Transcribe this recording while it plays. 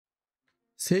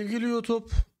Sevgili YouTube,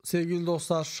 sevgili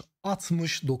dostlar,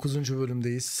 69.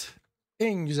 bölümdeyiz.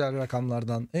 En güzel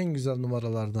rakamlardan, en güzel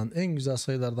numaralardan, en güzel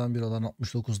sayılardan biri olan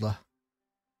 69'la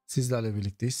sizlerle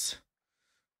birlikteyiz.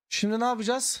 Şimdi ne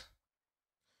yapacağız?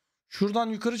 Şuradan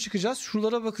yukarı çıkacağız,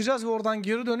 şuralara bakacağız ve oradan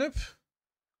geri dönüp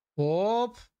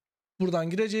hop buradan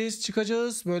gideceğiz,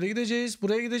 çıkacağız, böyle gideceğiz,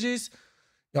 buraya gideceğiz.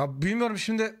 Ya bilmiyorum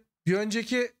şimdi, bir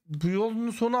önceki bu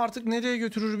yolun sonu artık nereye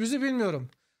götürür bizi bilmiyorum.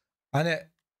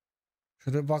 Hani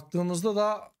şöyle baktığımızda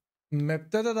da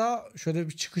map'te de daha şöyle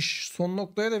bir çıkış son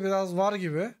noktaya da biraz var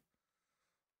gibi.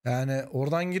 Yani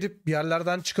oradan girip bir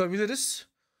yerlerden çıkabiliriz.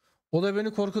 O da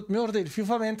beni korkutmuyor değil.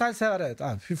 FIFA mental sever, evet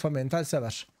abi, FIFA mental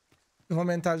sever. FIFA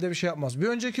mentalde bir şey yapmaz. Bir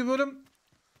önceki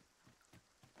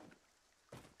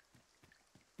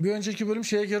bölüm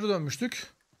şeye geri dönmüştük.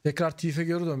 Tekrar Thief'e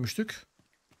geri dönmüştük.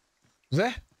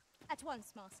 Ve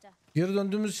geri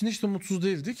döndüğümüz için hiç de mutsuz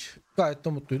değildik. Gayet de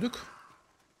mutluyduk.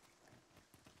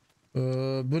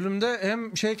 Bölümde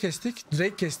hem şey kestik,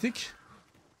 Drake kestik.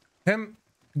 Hem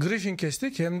Griffin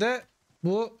kestik, hem de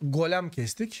bu golem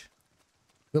kestik.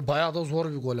 Ve bayağı da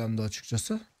zor bir golemdi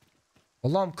açıkçası.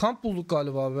 Allah'ım, kamp bulduk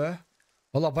galiba be.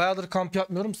 Valla bayağıdır kamp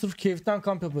yapmıyorum. Sırf keyiften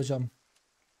kamp yapacağım.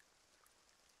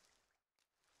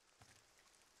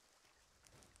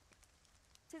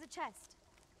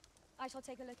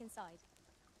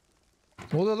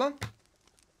 Ne oluyor lan?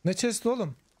 Ne chest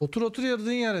oğlum? Otur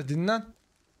yardığın yere, dinlen.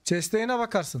 Chest'e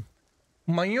bakarsın.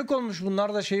 Manyak olmuş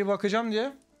bunlar da şeyi bakacağım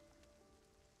diye.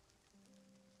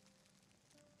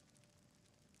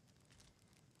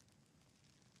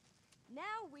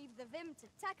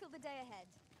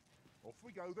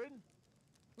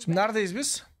 Şimdi neredeyiz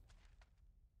biz?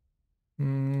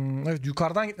 Evet,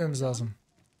 yukarıdan gitmemiz lazım.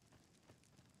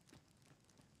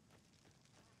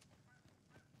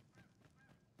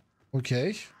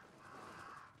 Okey.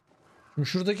 Şimdi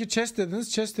şuradaki chest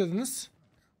dediniz.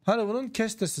 Hani bunun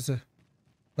kestesi?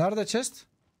 Nerede chest?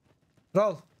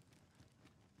 Kral.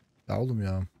 Ya oğlum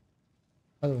ya.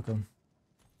 Hadi bakalım.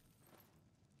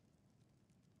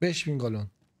 5000 galon.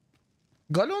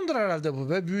 Galondur herhalde bu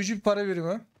be. Büyücü bir para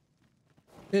birimi.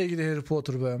 Ey gidi Harry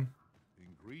Potter be.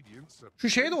 Şu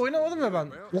şeyi de oynamadım ya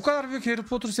ben. O kadar büyük Harry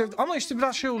Potter sevdim. Ama işte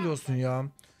biraz şey oluyorsun ya.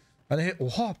 Hani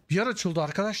oha, bir yer açıldı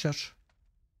arkadaşlar.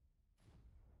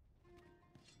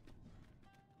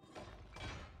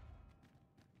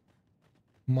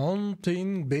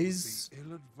 Mountain Base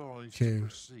Cave.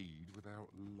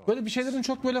 Böyle bir şeylerin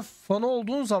çok böyle fanı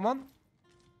olduğun zaman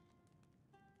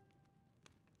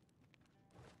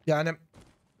yani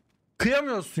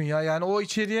kıyamıyorsun ya. Yani o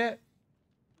içeriye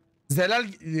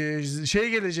zelal şey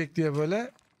gelecek diye,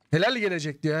 böyle helal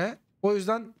gelecek diye. O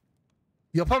yüzden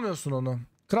yapamıyorsun onu.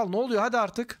 Kral ne oluyor? Hadi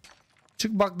artık.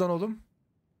 Çık baktan oğlum.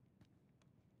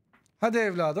 Hadi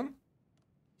evladım.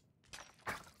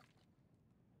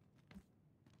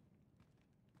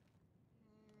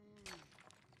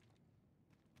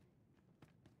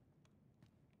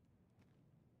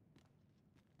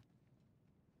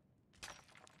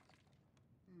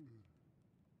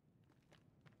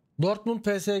 Dortmund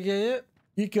PSG'yi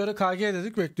ilk yarı KG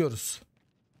dedik, bekliyoruz.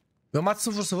 Ve maç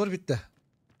 0-0 bitti.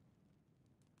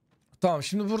 Tamam,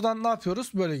 şimdi buradan ne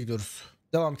yapıyoruz? Böyle gidiyoruz.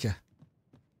 Devam ki.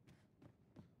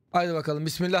 Haydi bakalım,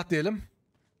 bismillah diyelim.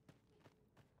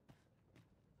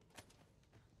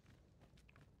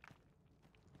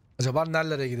 Acaba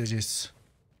nerelere gideceğiz?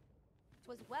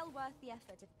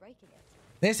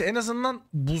 Neyse, en azından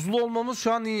buzlu olmamız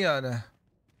şu an iyi yani.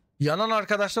 Yanan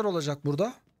arkadaşlar olacak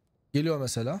burada. Geliyor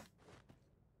mesela.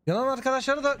 Yanan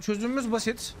arkadaşları da çözümümüz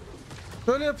basit.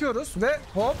 Böyle yapıyoruz ve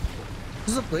hop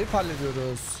zıplayıp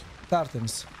hallediyoruz.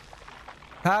 Tertemiz.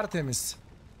 Tertemiz.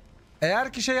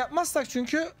 Eğer ki şey yapmazsak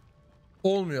çünkü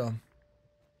olmuyor.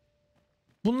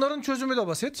 Bunların çözümü de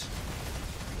basit.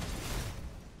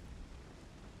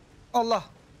 Allah.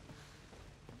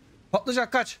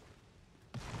 Patlayacak, kaç.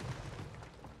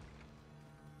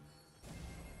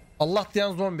 Allah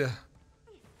diyen zombi.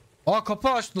 Aa, kapı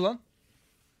açtı lan.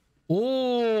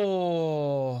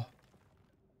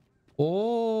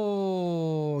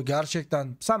 Oo,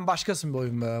 gerçekten sen başkasın bir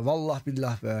oyun be. Vallahi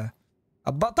billah be.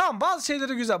 Tamam, bazı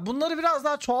şeyleri güzel. Bunları biraz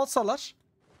daha çoğaltsalar.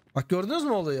 Bak, gördünüz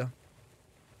mü olayı?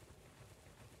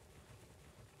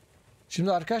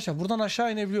 Şimdi arkadaşlar buradan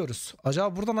aşağı inebiliyoruz.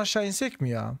 Acaba buradan aşağı insek mi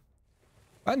ya?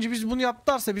 Bence biz bunu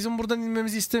yaptılarsa bizim buradan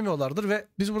inmemizi istemiyorlardır ve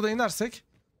biz burada inersek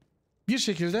bir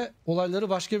şekilde olayları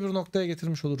başka bir noktaya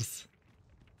getirmiş oluruz.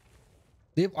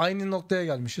 Deyip aynı noktaya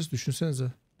gelmişiz.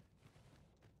 Düşünsenize.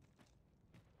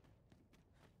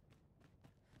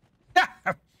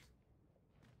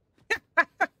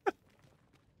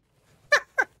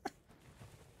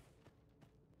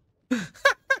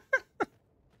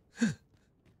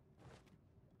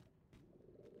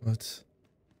 Evet.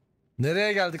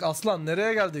 Nereye geldik aslan?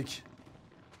 Nereye geldik?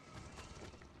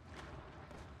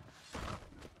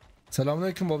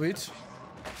 Selamünaleyküm baba Yiğit.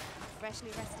 Freshly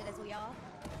rested as we are,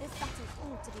 this battles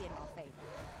ought to be in our favor.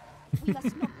 We must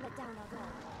not let down our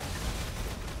guard.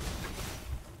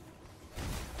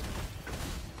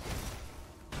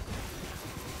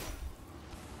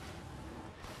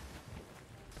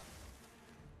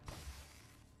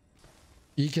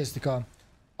 İyi kestik ha.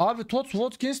 Abi Todd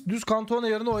Watkins düz kantona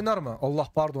yerine oynar mı? Allah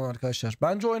pardon arkadaşlar.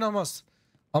 Bence oynamaz.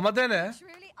 Ama dene.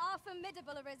 Truly are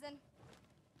formidable arisen.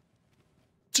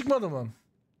 Çıkmadı mı?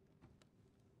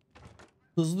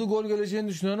 Hızlı gol geleceğini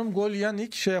düşünüyorum. Gol yiyen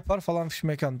ilk şey yapar falan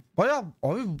fişmekan. Baya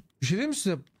abi bir şey diyeyim mi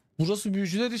size? Burası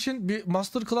büyücüler için bir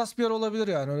masterclass bir yer olabilir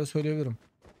yani, öyle söyleyebilirim.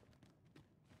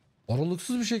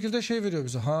 Aralıksız bir şekilde şey veriyor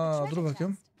bize. Ha dur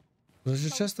bakayım. Treasure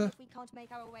chest de.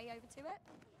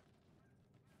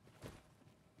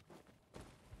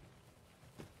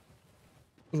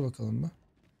 Dur bakalım be.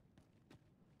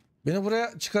 Beni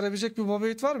buraya çıkarabilecek bir baba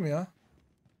yiğit var mı ya?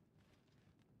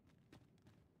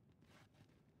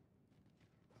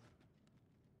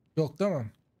 Yok değil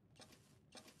mi?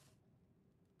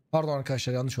 Pardon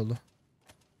arkadaşlar, yanlış oldu.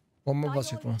 Bomba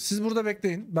basacaktım. Siz burada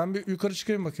bekleyin. Ben bir yukarı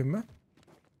çıkayım bakayım ben.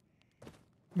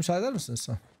 Müsaade eder misiniz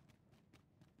sen?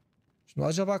 Şimdi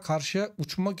acaba karşıya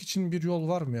uçmak için bir yol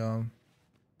var mı ya?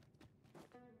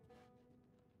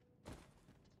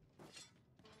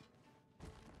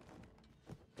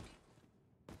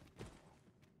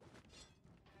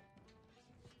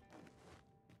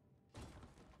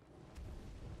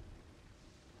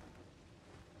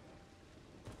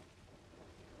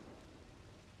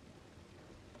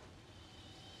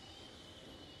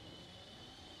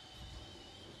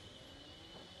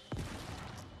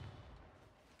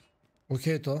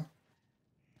 Okey to.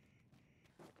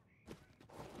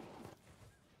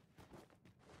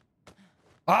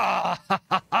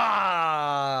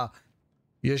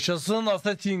 Yaşasın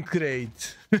Assassin's Creed.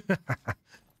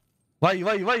 Vay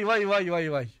vay vay vay vay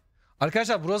vay vay.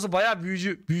 Arkadaşlar burası bayağı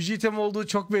büyücü item olduğu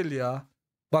çok belli ya.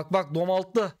 Bak bak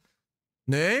domalttı.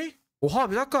 Ne?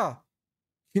 Oha bir dakika.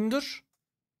 Kinder.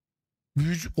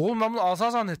 Büyücü. Oğlum ben bunu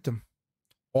asa zannettim.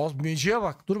 Az büyücüye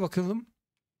bak. Dur bakalım.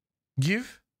 Give.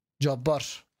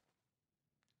 Cabbar.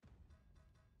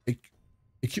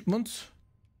 Equipment.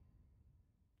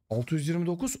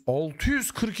 629.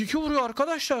 642 vuruyor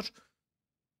arkadaşlar.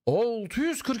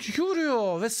 642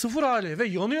 vuruyor ve sıfır hali ve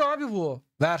yanıyor abi bu.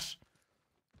 Ver.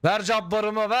 Ver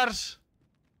cabbarıma ver.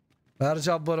 Ver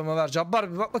cabbarıma ver.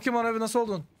 Cabbar bir bak bakayım bana bir, nasıl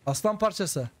oldun? Aslan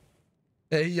parçası.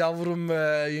 Ey yavrum be,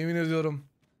 yemin ediyorum.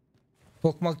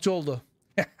 Tokmakçı oldu.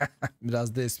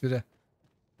 Biraz da espri.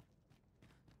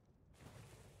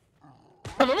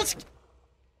 Ananı sik.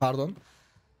 Pardon.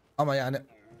 Ama yani.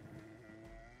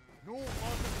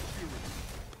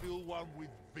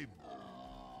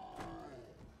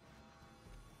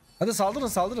 Hadi saldırın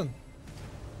saldırın.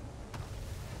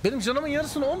 Benim canımın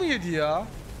yarısını o mu yedi ya?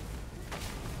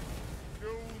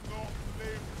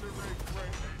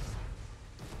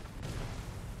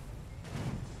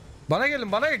 Bana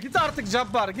gelin bana gel. Git artık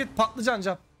Cabbar, git patlıcan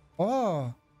Cab.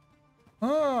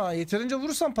 Yeterince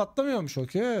vurursan patlamıyormuş,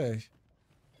 okey.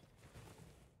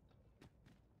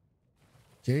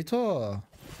 Keito.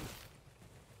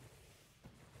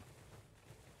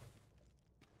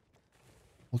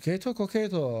 Okeyto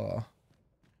kokeyto.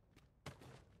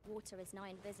 Water is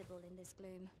now invisible in this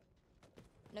gloom.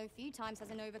 No few times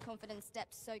has an overconfident step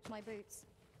soaked my boots.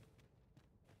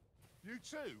 You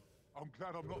too? I'm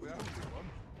glad I'm not the only one.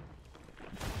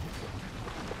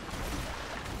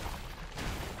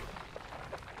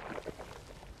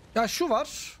 Ya şu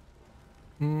var.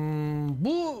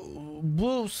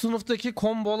 Bu sınıftaki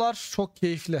kombolar çok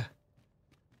keyifli.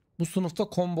 Bu sınıfta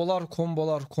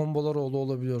kombolar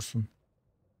olabiliyorsun.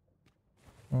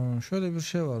 Şöyle bir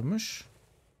şey varmış.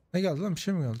 Ne geldi lan? Bir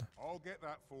şey mi geldi?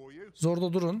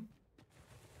 Zorda durun.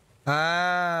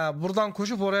 Buradan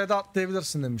koşup oraya da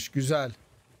atlayabilirsin demiş. Güzel.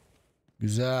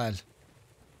 Güzel.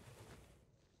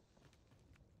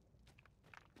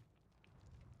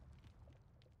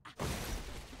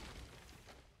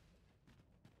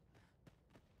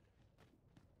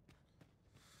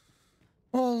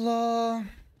 Allah.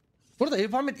 Burada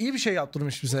Eyüp Ahmet iyi bir şey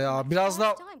yaptırmış bize ya. Biraz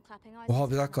da...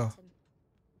 Oha bir dakika.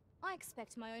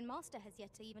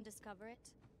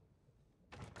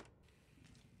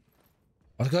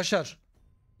 Arkadaşlar.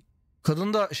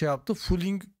 Kadın da şey yaptı.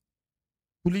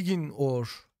 Fulligin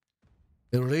or.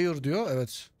 Rare diyor.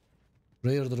 Evet.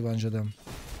 Rare'dır bence de.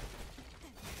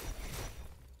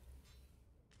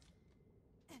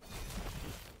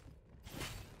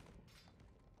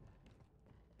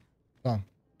 Tamam.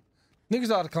 Ne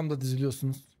güzel arkamda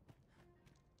diziliyorsunuz.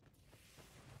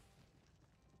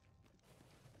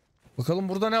 Bakalım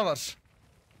burada ne var?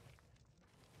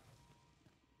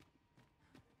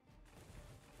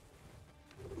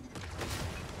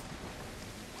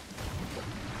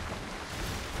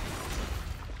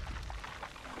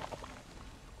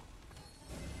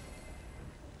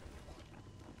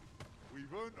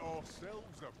 We've earned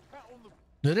ourselves a pat on the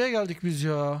Nereye geldik biz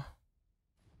ya?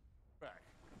 back.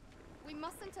 We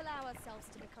mustn't allow ourselves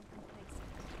to become complacent.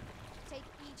 Take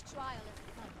each trial as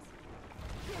it comes.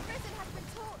 The arisen has been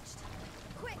torched.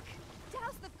 Quick,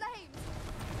 douse the flames.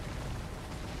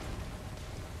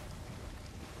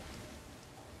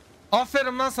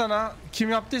 Aferin lan sana. Kim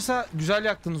yaptıysa güzel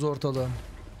yaktınız ortalığı.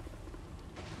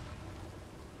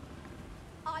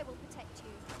 I will protect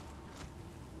you.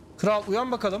 Kral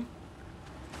uyan bakalım.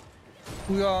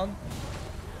 Uyan.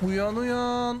 Uyan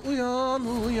uyan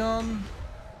uyan uyan.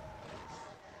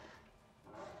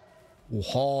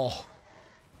 Oha.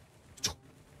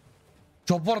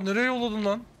 Cabbar nereye yolladın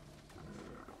lan?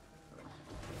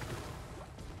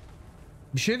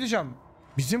 Bir şey diyeceğim.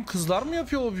 Bizim kızlar mı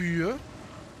yapıyor o büyüyü?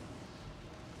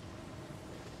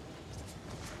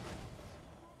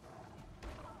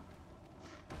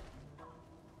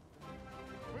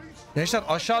 Gençler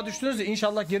aşağı düştünüz de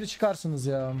inşallah geri çıkarsınız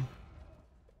ya.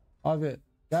 Abi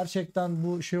gerçekten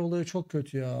bu şey olayı çok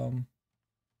kötü ya.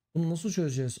 Bunu nasıl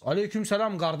çözeceğiz?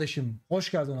 Aleykümselam kardeşim.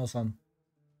 Hoş geldin Hasan.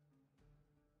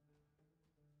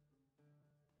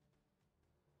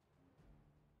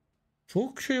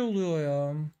 Çok şey oluyor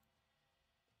ya.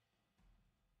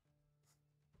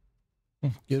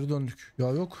 Geri döndük. Ya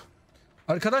yok.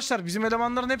 Arkadaşlar bizim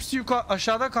elemanların hepsi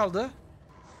aşağıda kaldı.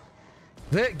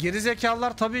 Ve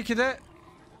gerizekalılar tabii ki de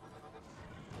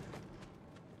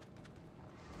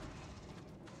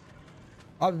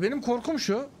abi benim korkum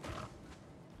şu.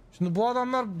 Şimdi bu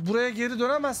adamlar buraya geri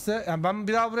dönemezse, yani ben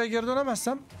bir daha buraya geri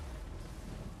dönemezsem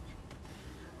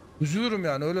üzülürüm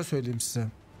yani, öyle söyleyeyim size.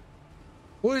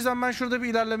 O yüzden ben şurada bir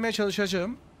ilerlemeye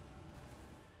çalışacağım.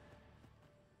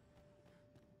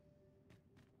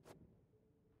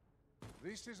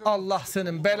 Allah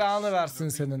senin belanı versin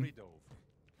senin.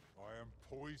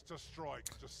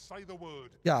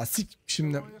 Ya sik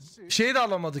şimdi. Şeyi de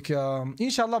alamadık ya.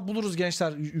 İnşallah buluruz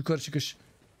gençler yukarı çıkış.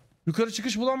 Yukarı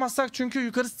çıkış bulamazsak çünkü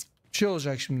yukarı şey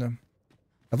olacak şimdi.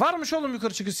 Ya varmış oğlum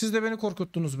yukarı çıkış, siz de beni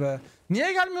korkuttunuz be.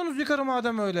 Niye gelmiyorsunuz yukarı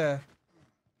madem öyle?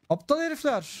 Aptal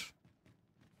herifler.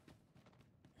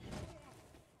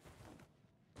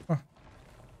 Hah.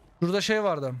 Şurada şey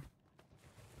vardı.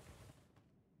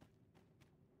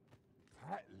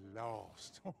 At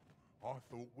last. I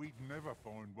thought we'd never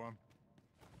find one.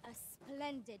 A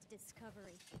splendid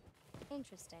discovery.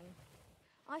 Interesting.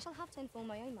 I shall have to inform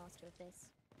my own master of this.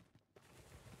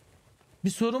 Bir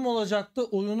sorum olacaktı.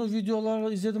 Oyunu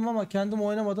videolarla izledim ama kendim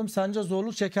oynamadım. Sence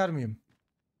zorluk çeker miyim?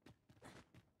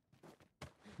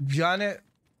 Yani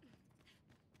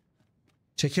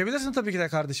çekebilirsin tabii ki de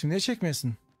kardeşim. Niye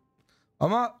çekmeyesin?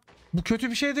 Ama bu kötü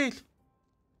bir şey değil.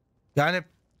 Yani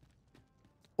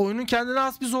oyunun kendine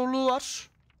has bir zorluğu var.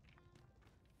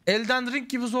 Elden Ring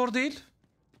gibi zor değil.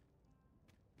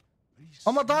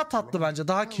 Ama daha tatlı bence.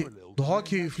 Daha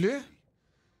keyifli.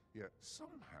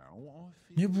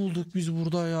 Ne bulduk biz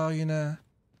burada ya yine?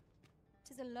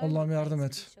 Allah'ım yardım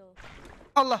et.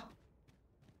 Allah.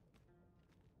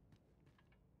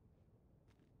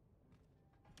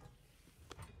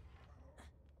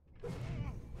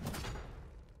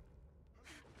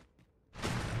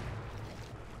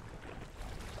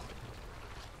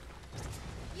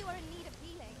 You are in need of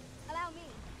healing. Allow me.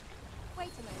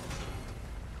 Wait a moment.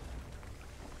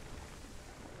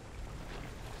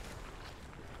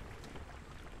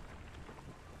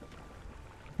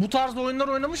 Bu tarz oyunlar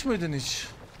oynamış mıydın hiç?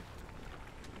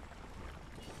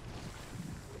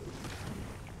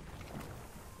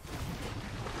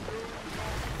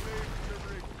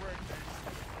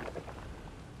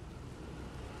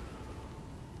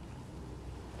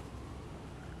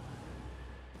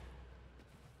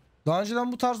 Daha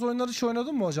önceden bu tarz oyunları hiç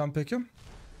oynadın mı hocam peki?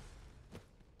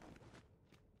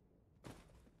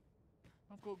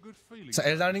 Sen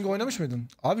Elden Ring oynamış mıydın?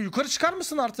 Abi yukarı çıkar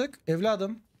mısın artık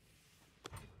evladım?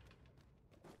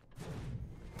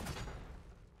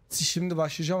 Şimdi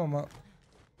başlayacağım ama.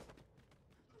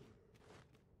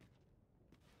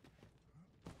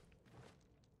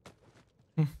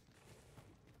 Hı.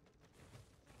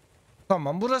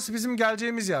 Tamam, burası bizim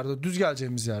geleceğimiz yerde, düz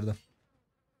geleceğimiz yerde.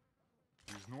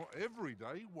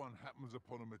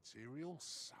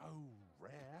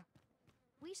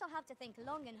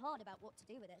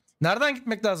 Nereden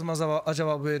gitmek lazım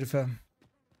acaba bu herife?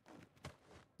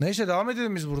 Neyse devam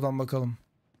edelim biz buradan bakalım.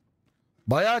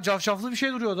 Bayağı cafcaflı bir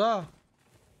şey duruyordu ha.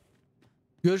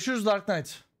 Görüşürüz Dark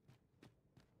Knight.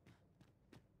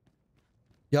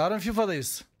 Yarın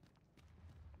FIFA'dayız.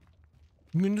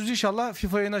 Gündüz inşallah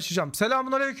FIFA yayını açacağım.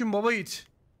 Selamünaleyküm baba yiğit.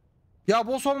 Ya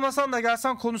boss olmasan da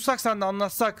gelsen konuşsak seninle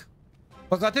anlatsak.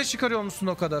 Bak ateş çıkarıyor musun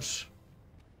o kadar?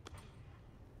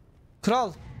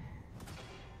 Kral.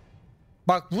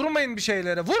 Bak vurmayın bir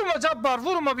şeylere. Vurma Cabbar,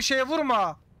 vurma bir şeye,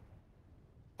 vurma.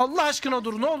 Allah aşkına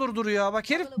dur, ne olur dur ya. Bak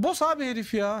herif boss abi,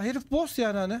 herif ya. Herif boss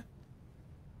yani hani.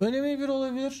 Önemli bir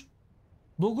olabilir.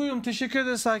 Doguyum, teşekkür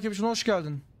ederiz takip için, hoş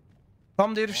geldin.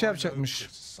 Tam da herif şey yapacakmış.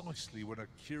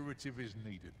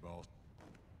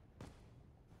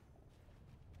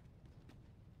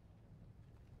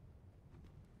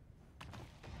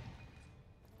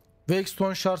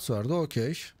 Wakestone Shards vardı,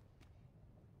 okey.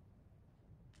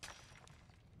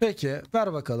 Peki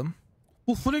ver bakalım.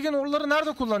 Bu Fuligan orları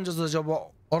nerede kullanacağız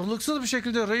acaba? Aralıksız bir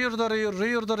şekilde Rayer'da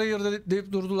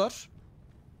deyip durdular.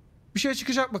 Bir şey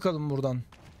çıkacak bakalım buradan.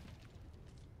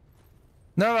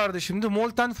 Ne verdi şimdi?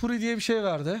 Molten Fury diye bir şey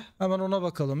verdi. Hemen ona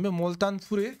bakalım bir. Molten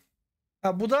Fury.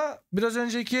 Ha, bu da biraz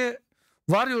önceki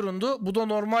Warrior'undu. Bu da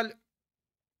normal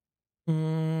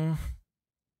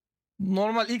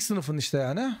normal ilk sınıfın işte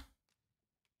yani.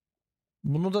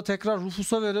 Bunu da tekrar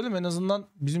Rufus'a verelim. En azından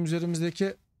bizim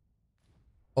üzerimizdeki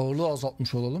ağırlığı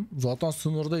azaltmış olalım. Zaten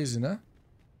sınırdayız yine.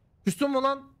 Küstün mü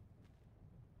lan?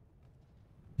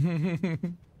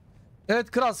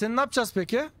 Evet kral, seni ne yapacağız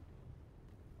peki?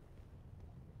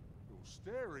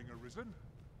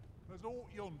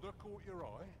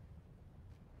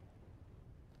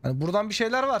 Yani buradan bir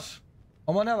şeyler var.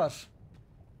 Ama ne var?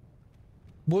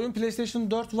 Bu oyun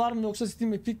PlayStation 4 var mı yoksa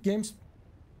Steam Epic Games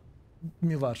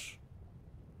mi var?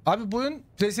 Abi bu oyun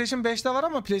PlayStation 5'te var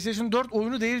ama PlayStation 4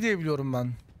 oyunu değil diye biliyorum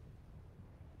ben.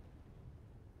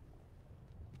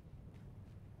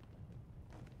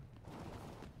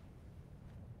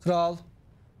 Kral.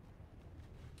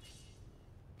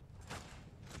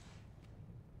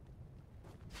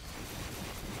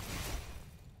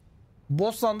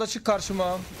 Boss'tan da çık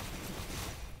karşıma.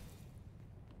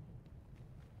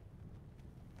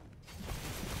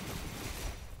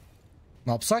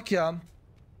 Ne yapsak ya?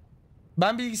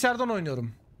 Ben bilgisayardan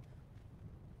oynuyorum.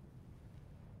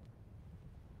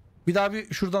 Bir daha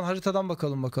bir şuradan haritadan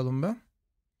bakalım be.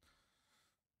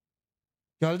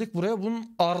 Geldik buraya.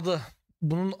 Bunun ardı.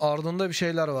 Bunun ardında bir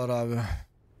şeyler var abi.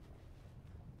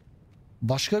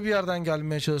 Başka bir yerden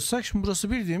gelmeye çalışsak. Şimdi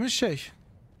burası bildiğimiz şey.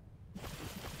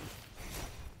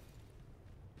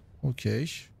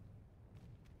 Okey.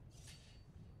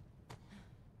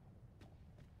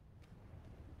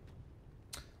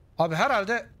 Abi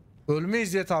herhalde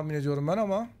ölmeyiz diye tahmin ediyorum ben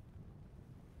ama.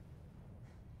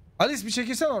 Alice bir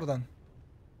çekilsen oradan.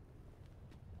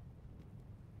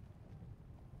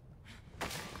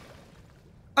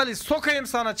 Alice sokayım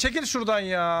sana, çekil şuradan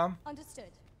ya.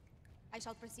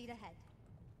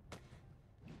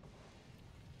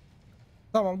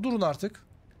 Tamam durun artık.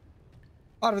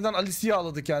 Harbiden Alice'yi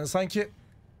ağladık yani, sanki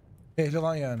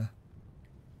pehlivan yani.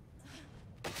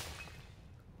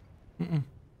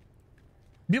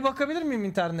 Bir bakabilir miyim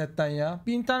internetten ya?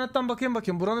 Bir internetten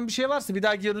bakayım. Buranın bir şey varsa bir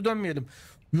daha geri dönmeyelim.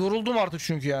 Yoruldum artık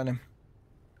çünkü yani.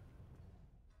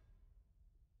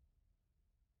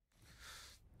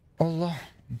 Allah.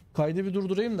 Kaydı bir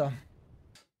durdurayım da.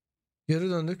 Geri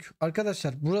döndük.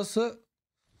 Arkadaşlar burası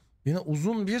yine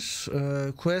uzun bir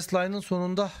questline'ın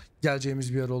sonunda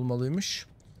geleceğimiz bir yer olmalıymış.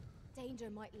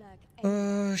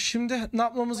 Şimdi ne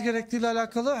yapmamız gerektiğiyle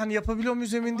alakalı hani yapabiliyor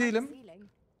muyuz emin değilim.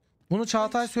 Bunu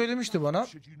Çağatay söylemişti bana.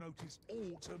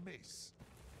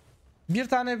 Bir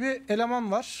tane bir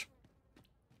eleman var.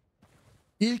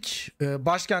 İlk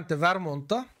başkentte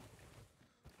Vermont'ta.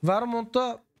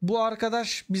 Vermont'ta bu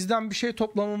arkadaş bizden bir şey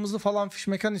toplamamızı falan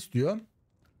fişmekan istiyor.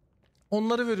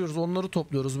 Onları veriyoruz, onları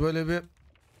topluyoruz. Böyle bir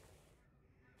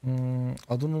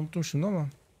adını unuttum şimdi ama.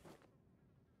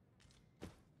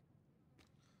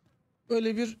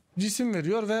 Öyle bir cisim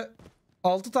veriyor ve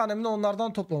 6 tane mi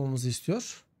onlardan toplamamızı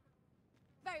istiyor.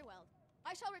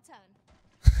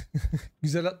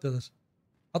 Güzel atlıyorlar.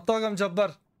 Atla bakalım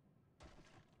Cabbar.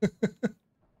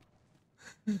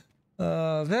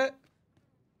 Ve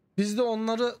biz de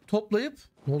onları toplayıp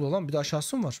ne oluyor lan, bir de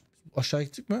aşağısı mı var? Aşağı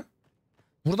gittik mi?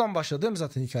 Buradan başladı değil mi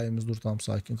zaten hikayemiz? Dur tamam,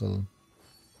 sakin kalalım.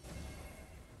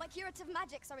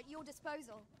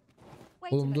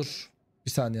 Oğlum dur.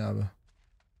 Bir saniye abi.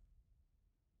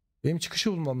 Benim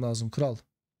çıkışı bulmam lazım kral.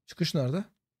 Çıkış nerede?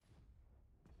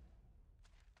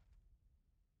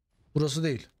 Burası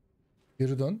değil.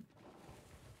 Geri dön.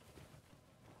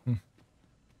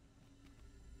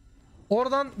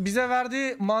 Oradan bize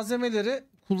verdiği malzemeleri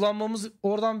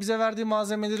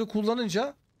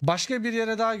kullanınca başka bir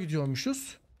yere daha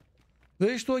gidiyormuşuz.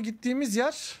 Ve işte o gittiğimiz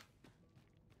yer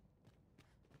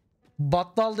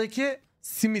battaldaki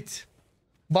simit.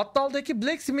 Battaldaki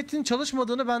blacksmith'in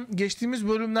çalışmadığını ben geçtiğimiz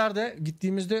bölümlerde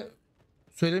gittiğimizde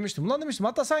söylemiştim. Ulan demiştim.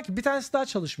 Hatta sanki bir tanesi daha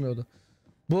çalışmıyordu.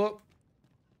 Bu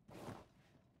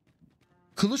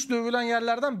kılıç dövülen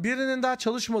yerlerden birinin daha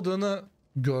çalışmadığını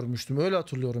görmüştüm. Öyle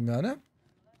hatırlıyorum yani.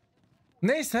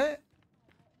 Neyse.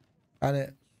 Yani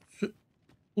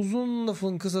uzun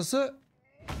lafın kısası.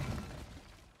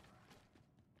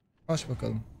 Aç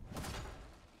bakalım.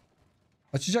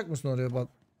 Açacak mısın oraya bak?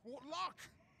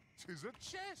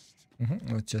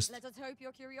 Evet, chest.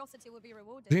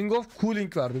 Ring of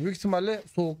Cooling vardı. Büyük ihtimalle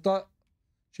soğukta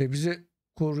bizi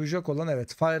koruyacak olan,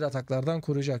 evet, fire ataklardan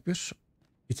koruyacak bir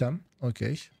item.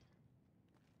 Okey.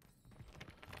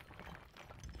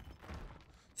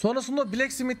 Sonrasında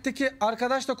Blacksmith'teki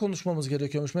arkadaşla konuşmamız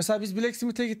gerekiyormuş. Mesela biz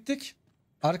Blacksmith'e gittik.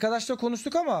 Arkadaşla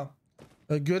konuştuk ama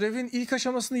görevin ilk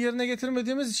aşamasını yerine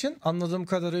getirmediğimiz için anladığım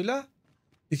kadarıyla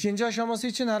ikinci aşaması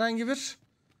için herhangi bir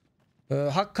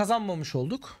hak kazanmamış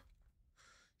olduk.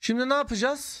 Şimdi ne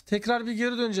yapacağız? Tekrar bir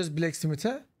geri döneceğiz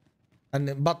Blacksmith'e.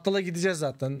 Hani battala gideceğiz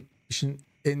zaten işin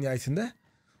en nihayetinde.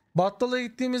 Battala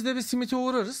gittiğimizde bir Smith'e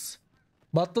uğrarız.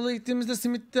 Battala gittiğimizde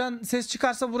Smith'ten ses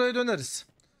çıkarsa buraya döneriz.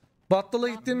 Battala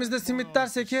gittiğimizde Smith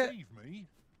derse ki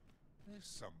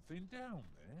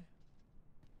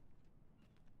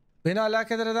beni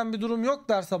alakadar eden bir durum yok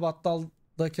derse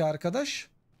battaldaki arkadaş.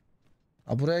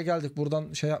 Buraya geldik,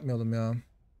 buradan şey yapmayalım ya.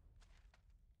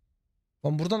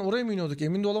 Lan buradan oraya mı iniyorduk?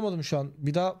 Emin de olamadım şu an.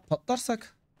 Bir daha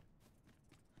patlarsak.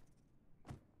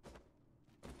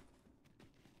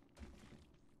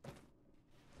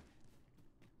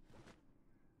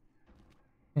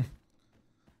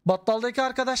 Battaldaki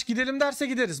arkadaş gidelim derse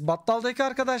gideriz. Battaldaki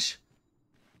arkadaş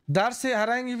derse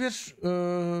herhangi bir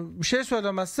şey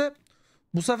söylemezse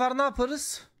bu sefer ne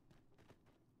yaparız?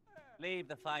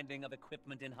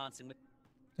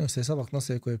 Sese bak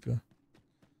nasıl eko yapıyor.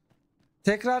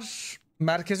 Tekrar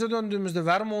merkeze döndüğümüzde,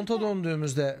 Vermont'a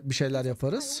döndüğümüzde bir şeyler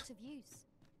yaparız.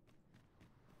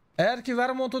 Eğer ki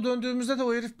Vermont'a döndüğümüzde de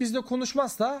o herif bizle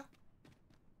konuşmazsa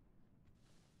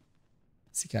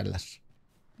sikerler.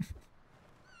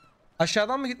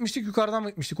 Aşağıdan mı gitmiştik, yukarıdan mı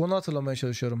gitmiştik? Onu hatırlamaya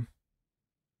çalışıyorum.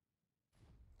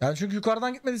 Yani çünkü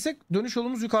yukarıdan gitmediysek dönüş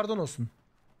yolumuz yukarıdan olsun.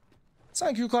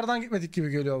 Sanki yukarıdan gitmedik gibi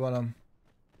geliyor bana.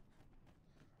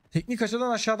 Teknik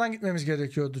açıdan aşağıdan gitmemiz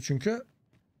gerekiyordu çünkü.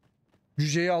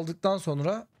 Cüceyi aldıktan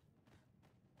sonra.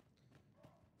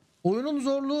 Oyunun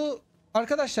zorluğu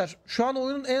arkadaşlar, şu an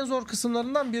oyunun en zor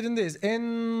kısımlarından birindeyiz.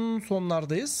 En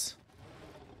sonlardayız.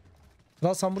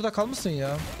 Kral sen burada kalmışsın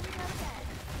ya.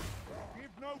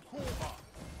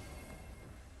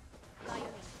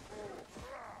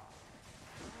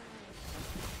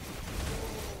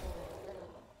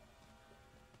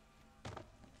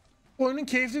 Oyunun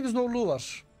keyifli bir zorluğu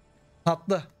var.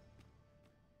 Tatlı.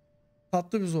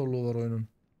 Tatlı bir zorluğu var oyunun.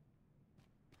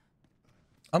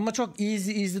 Ama çok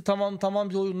easy tamam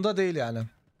bir oyunda değil yani.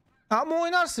 Ama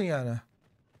oynarsın yani.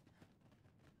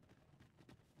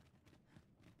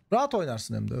 Rahat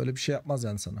oynarsın hem de. Öyle bir şey yapmaz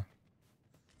yani sana.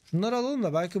 Şunları alalım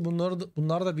da belki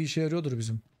bunlar da bir işe yarıyordur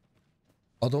bizim.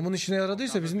 Adamın işine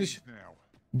yaradıysa bizim de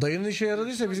dayının işe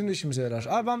yaradıysa bizim de işimize yarar.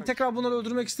 Abi ben tekrar bunları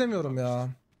öldürmek istemiyorum ya.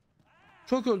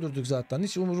 Çok öldürdük zaten.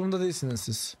 Hiç umurumda değilsiniz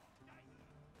siz.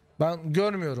 Ben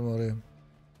görmüyorum orayı.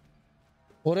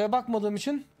 Oraya bakmadığım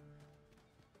için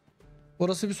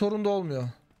orası bir sorun da olmuyor.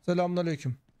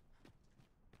 Selamünaleyküm.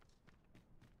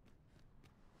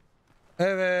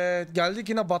 Evet, geldik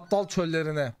yine battal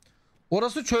çöllerine.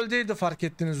 Orası çöldeydi fark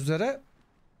ettiğiniz üzere.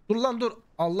 Dur lan dur.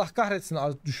 Allah kahretsin.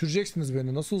 Düşüreceksiniz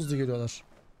beni. Nasıl hızlı geliyorlar.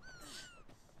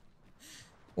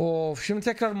 Of, şimdi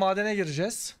tekrar madene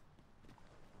gireceğiz.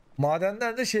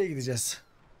 Madenden de şeye gideceğiz.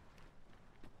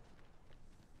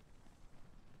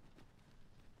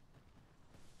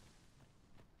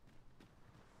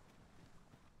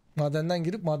 Madenden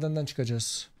girip madenden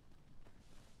çıkacağız.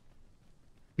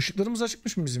 Işıklarımız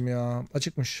açıkmış mı bizim ya?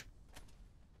 Açıkmış.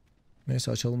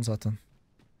 Neyse açalım zaten.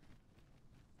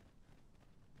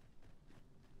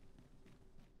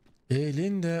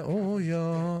 Elinde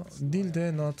oya,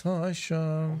 dilde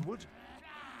Natasha.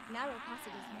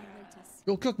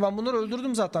 Yok ben bunları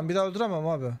öldürdüm zaten. Bir daha öldüremem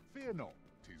abi.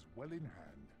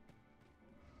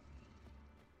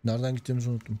 Nereden gittiğimizi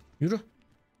unuttum. Yürü.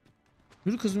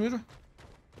 Yürü kızım yürü.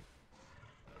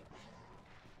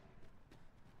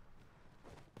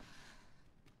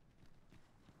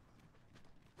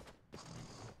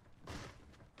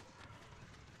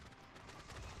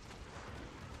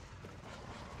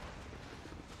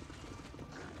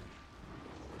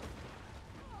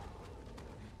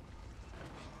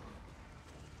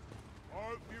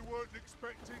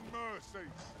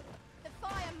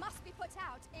 fire must be put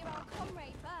out ere our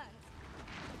comrade burns.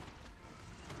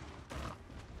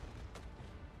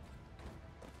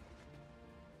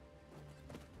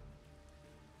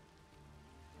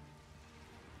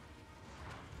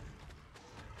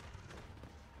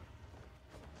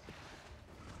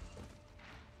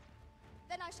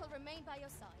 Then I shall remain by your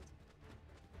side.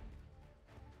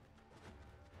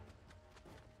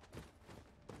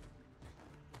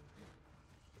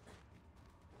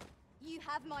 You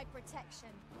have my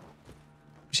protection.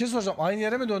 Bir şey soracağım. Aynı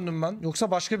yere mi döndüm ben?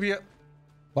 Yoksa başka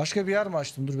bir yer mi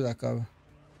açtım? Dur bir dakika abi.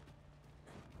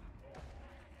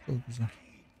 Çok güzel.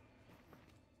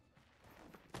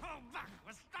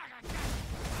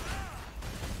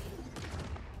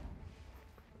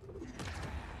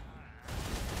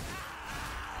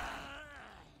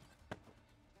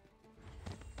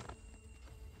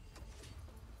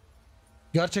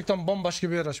 Gerçekten bambaşka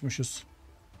bir yer açmışız.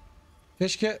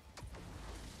 Keşke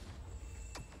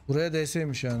buraya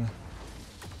değseymiş yani.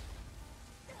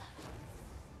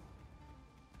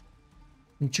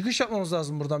 Çıkış yapmamız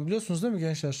lazım buradan, biliyorsunuz değil mi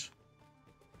gençler?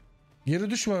 Geri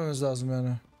düşmememiz lazım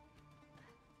yani.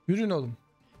 Yürüyün oğlum.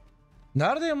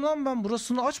 Neredeyim lan ben?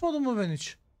 Burasını açmadım mı ben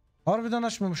hiç? Harbiden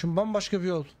açmamışım. Bambaşka bir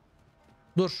yol.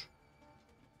 Dur.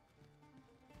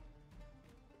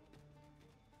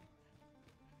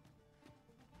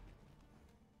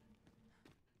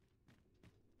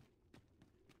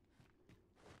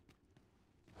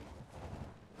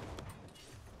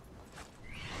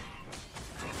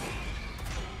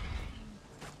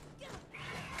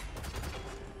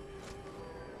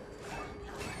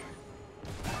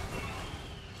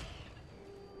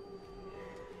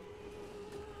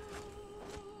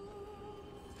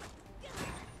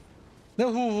 Ne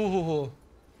hu.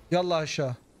 Yallah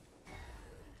aşağı.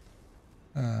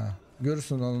 Ha,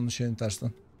 görürsün onun şeyini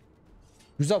tersten.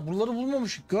 Güzel, buraları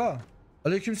bulmamışık ha.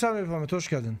 Aleykümselam Efendim, hoş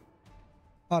geldin.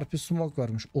 Harpi smoke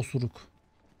varmış, osuruk.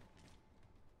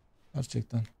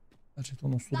 Gerçekten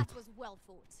osuruk.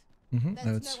 Hı hı,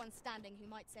 evet.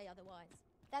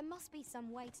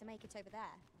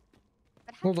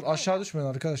 Ne olur aşağı düşmeyin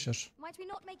arkadaşlar.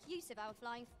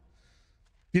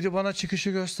 Biri bana çıkışı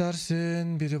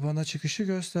göstersin. Biri bana çıkışı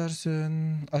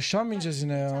göstersin. Aşağı mı ineceğiz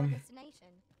yine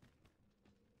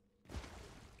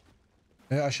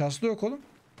ya? Aşağısı da yok oğlum.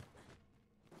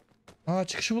 Aa,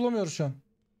 çıkışı bulamıyoruz şu an.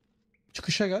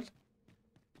 Çıkışa gel.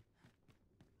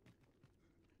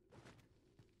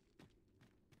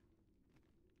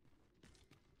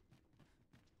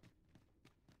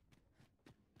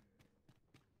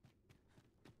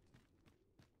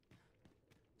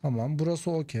 Tamam,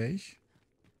 burası okey.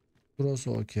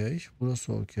 Burası okey.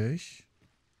 Burası okey.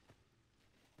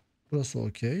 Burası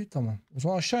okey. Tamam. O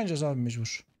zaman aşağı ineceğiz abi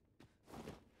mecbur.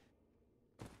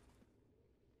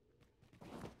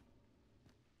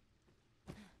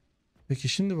 Peki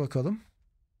şimdi bakalım.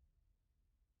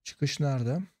 Çıkış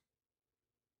nerede?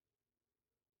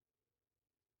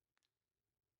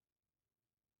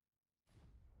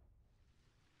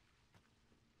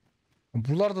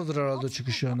 Buralardadır herhalde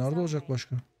çıkış ya. Nerede olacak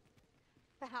başka?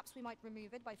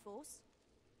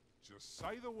 Just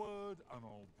say the word and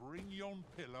I'll bring yon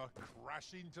pillar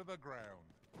crashing to the ground.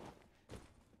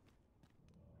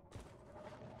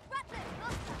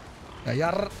 Ya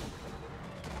yar.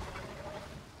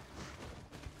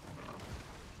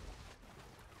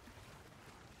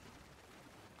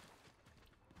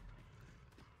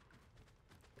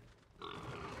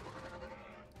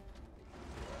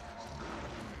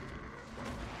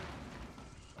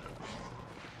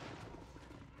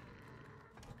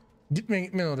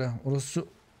 Gitmeyin oraya.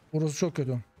 Orası çok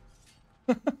kötü.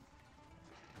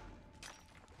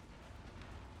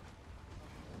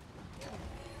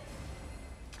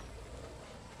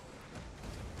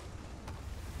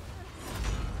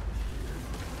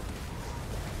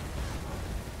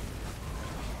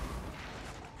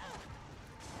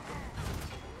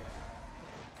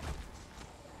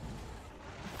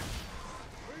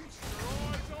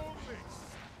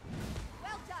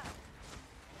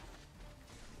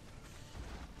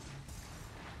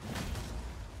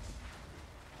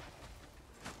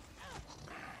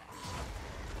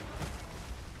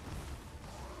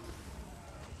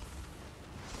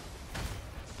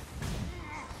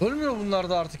 Ölmüyor bunlar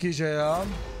da artık iyice ya.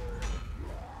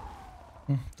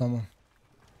 Tamam.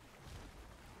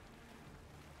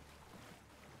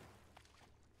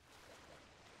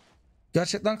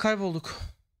 Gerçekten kaybolduk.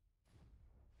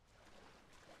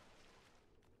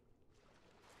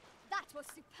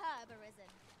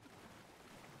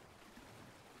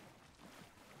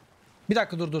 Bir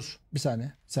dakika dur. Bir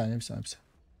saniye.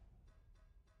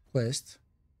 Quest.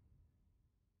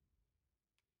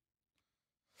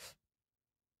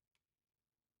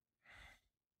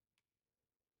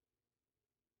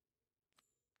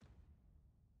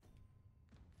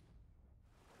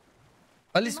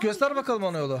 Alice göster bakalım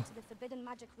ona yolu.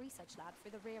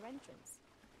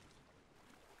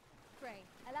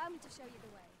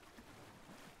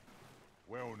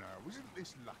 Well now, isn't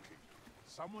this lucky?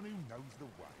 Someone who knows the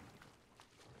way.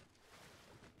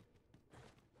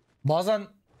 Bazen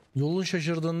yolun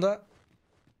şaşırdığında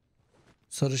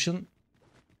sarışın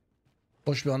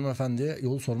hoş bir hanımefendiye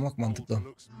yolu sormak mantıklı.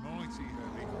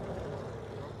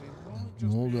 Ne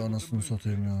oluyor anasını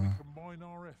satayım ya.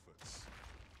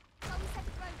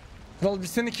 Kral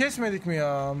biz seni kesmedik mi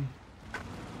ya?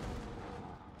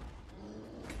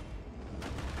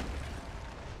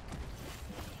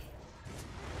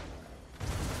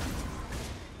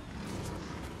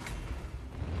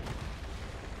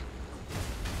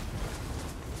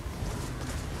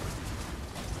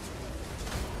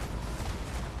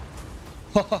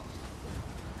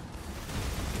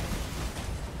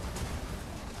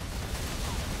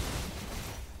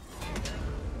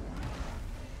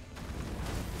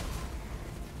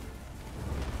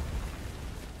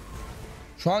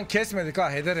 Şu an kesmedik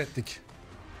ha, heder ettik.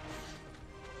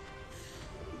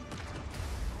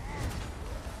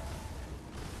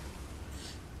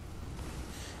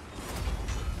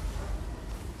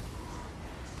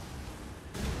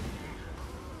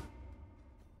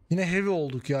 Yine heavy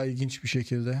olduk ya, ilginç bir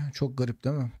şekilde. Çok garip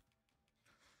değil mi?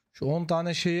 Şu 10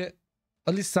 tane şeyi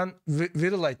Alice sen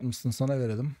very light mısın? Sana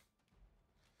verelim.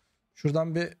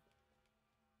 Şuradan bir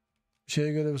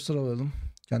şeye göre bir sıralayalım.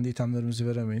 Kendi itemlerimizi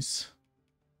veremeyiz.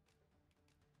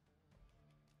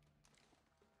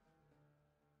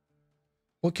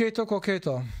 Okey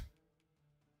to.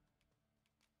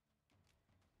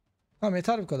 Tamam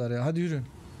yeter bu kadar ya. Hadi yürüyün.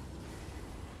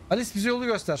 Alice bize yolu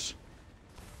göster.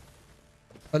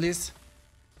 Alice.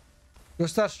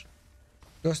 Göster.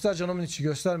 Göster canımın içi.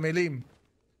 Göster meleğim.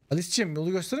 Alice'ciğim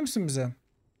yolu gösterir misin bize?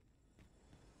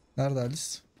 Nerede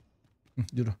Alice?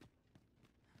 Yürü.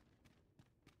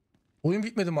 Oyun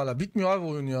bitmedi mi hala? Bitmiyor abi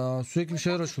oyun ya. Sürekli bir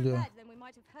şeyler açılıyor.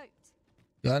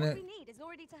 Yani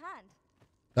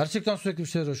gerçekten sürekli bir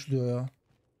şeyler açılıyor ya.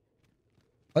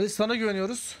 Alice sana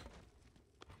güveniyoruz.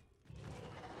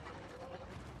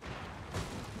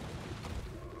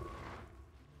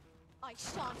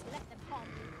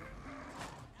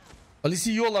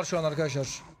 Alice'i yiyorlar şu an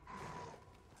arkadaşlar.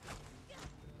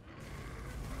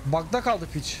 Bug'da kaldı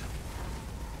piç.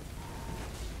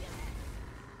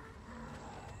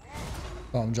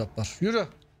 Tamam caplar. Yürü.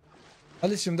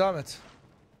 Alice'cim devam et.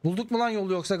 Bulduk mu lan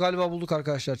yolu, yoksa galiba bulduk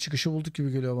arkadaşlar. Çıkışı bulduk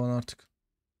gibi geliyor bana artık.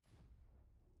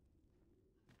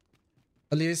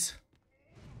 Alice.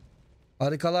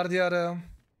 Harikalar diyarı.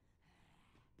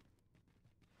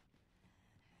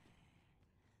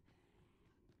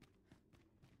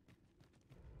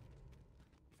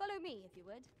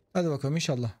 Hadi bakalım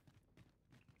inşallah.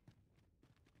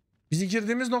 Bizi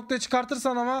girdiğimiz noktaya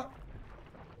çıkartırsan ama.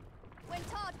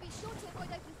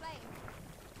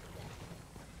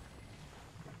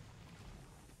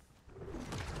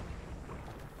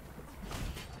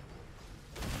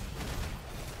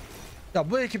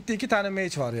 Ya bu ekipte 2 tane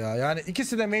mage var ya. Yani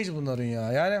ikisi de mage bunların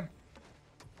ya. Yani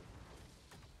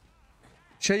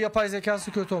şey, yapay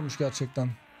zekası kötü olmuş gerçekten.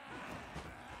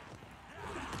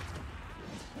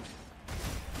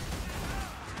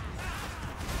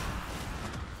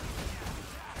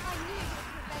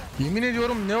 Yemin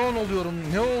ediyorum neon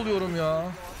oluyorum. Ne oluyorum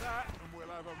ya?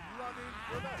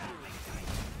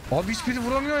 Abi hiçbiri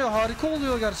vuramıyor ya. Harika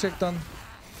oluyor gerçekten.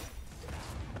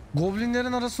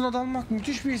 Goblinlerin arasına dalmak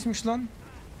müthiş bir işmiş lan.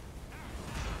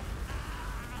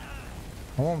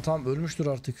 Tamam ölmüştür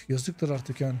artık. Yazıktır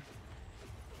artık yani.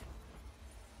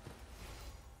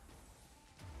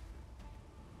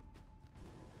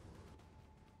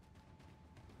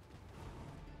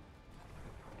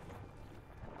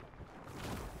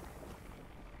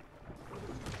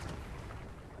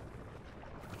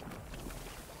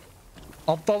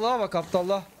 Aptallığa bak,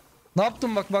 aptallığa. Ne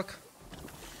yaptın bak.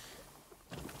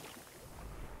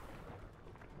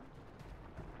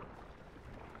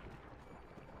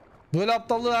 Böyle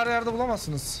aptallığı her yerde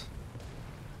bulamazsınız.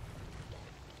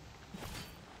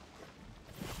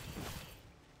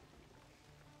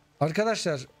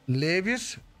 Arkadaşlar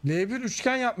L1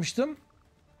 üçgen yapmıştım.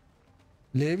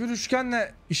 L1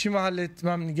 üçgenle işimi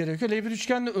halletmem gerekiyor. L1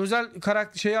 üçgenle özel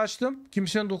karakter şeyi açtım.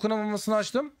 Kimsenin dokunamamasını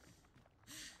açtım.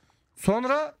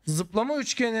 Sonra zıplama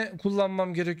üçgeni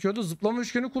kullanmam gerekiyordu. Zıplama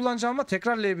üçgeni kullanacağım ama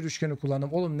tekrar L1 üçgeni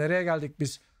kullandım. Oğlum nereye geldik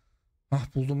biz?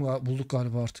 Ah bulduk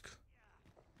galiba artık.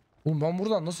 Oğlum ben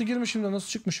buradan nasıl girmişim de nasıl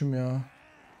çıkmışım ya?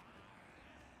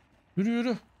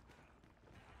 Yürü.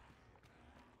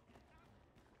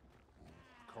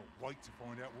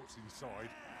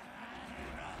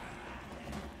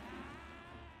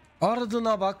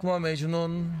 Ardına bakma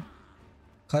Mecnun.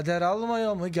 Kader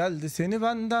almaya mı geldi seni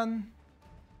benden?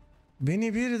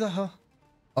 Beni bir daha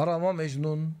arama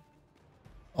Mecnun.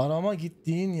 Arama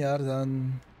gittiğin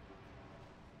yerden.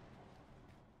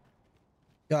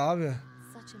 Ya abi.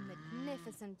 Such a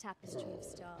magnificent tapestry of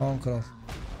stars. Tamam kral.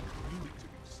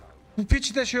 Bu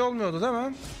pitch de şey olmuyordu değil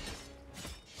mi?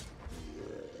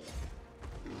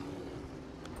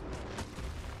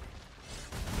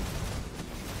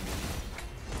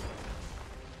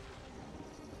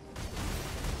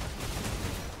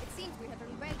 It seems we have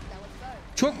already our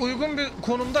foe. Çok uygun bir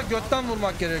konumda götten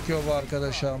vurmak gerekiyor bu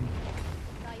arkadaşa.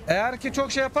 Eğer ki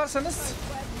çok şey yaparsanız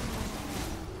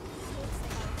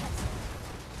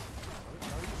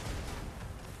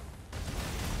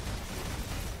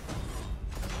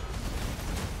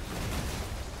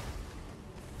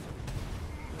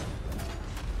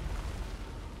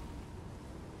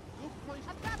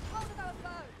I've grabbed hold of our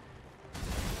foe.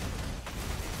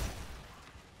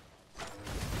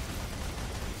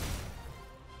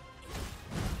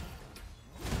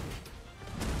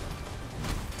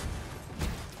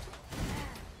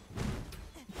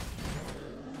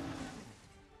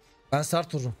 ben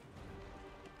sert vururum.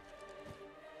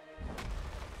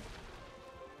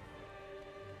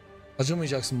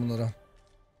 Acımayacaksın bunlara.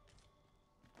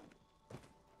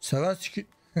 Seven siki...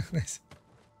 Neyse.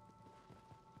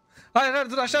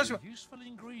 Hayır dur aşağı açma. Useful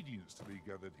ingredients to be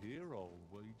gathered here, old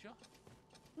wager.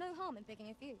 No harm in picking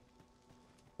a few.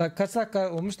 Bak kaç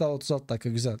dakika olmuş daha 36 dakika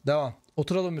güzel. Devam.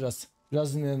 Oturalım biraz.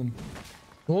 Biraz dinleyelim.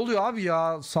 Ne oluyor abi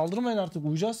ya? Saldırmayın artık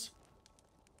uyuyacağız.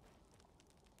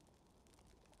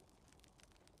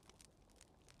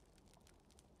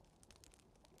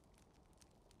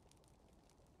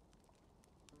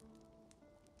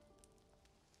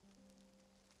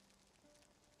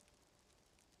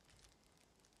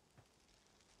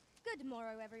 Good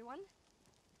morrow, everyone.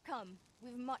 Come,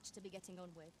 we've much to be getting on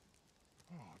with.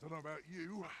 Oh, I don't know about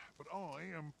you, but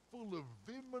I am full of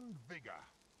vim and vigour.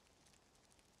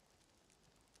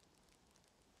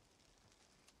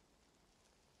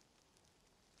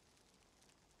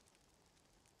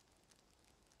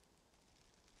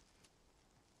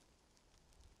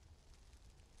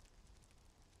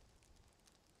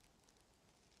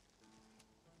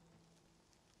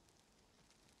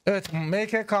 Evet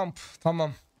MK kamp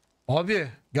tamam.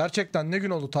 Abi gerçekten ne gün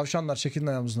oldu tavşanlar çekilin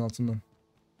ayağımızın altından.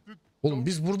 Oğlum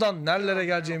biz buradan nerelere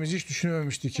geleceğimizi hiç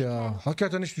düşünememiştik ya.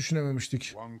 Hakikaten hiç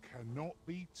düşünememiştik. One cannot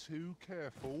be too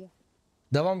careful.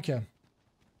 Devam ki.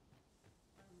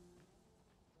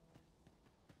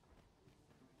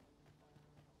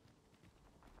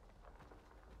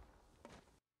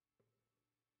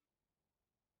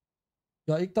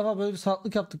 Ya ilk defa böyle bir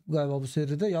salaklık yaptık galiba bu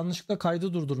seride. Yanlışlıkla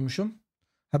kaydı durdurmuşum.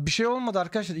 Ha bir şey olmadı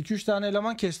arkadaşlar. 2-3 tane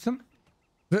eleman kestim.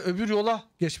 Ve öbür yola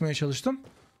geçmeye çalıştım.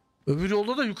 Öbür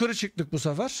yolda da yukarı çıktık bu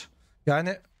sefer.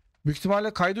 Yani büyük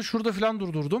ihtimalle kaydı şurada falan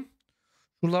durdurdum.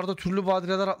 Şuralarda türlü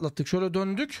badireler atlattık. Şöyle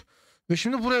döndük. Ve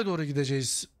şimdi buraya doğru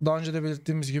gideceğiz. Daha önce de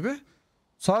belirttiğimiz gibi.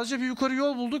 Sadece bir yukarı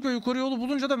yol bulduk ve yukarı yolu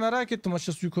bulunca da merak ettim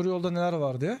açıkçası yukarı yolda neler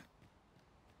var diye.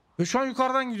 Ve şu an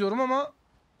yukarıdan gidiyorum ama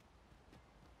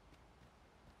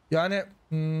yani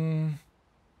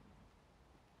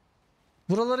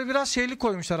buraları biraz şeyli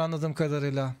koymuşlar anladığım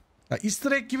kadarıyla. Ya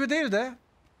Easter egg gibi değil de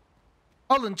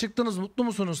alın çıktınız mutlu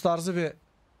musunuz tarzı bir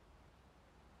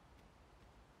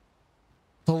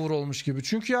tavır olmuş gibi.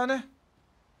 Çünkü yani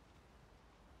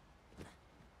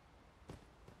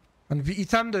hani bir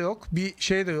item de yok, bir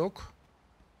şey de yok.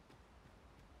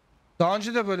 Daha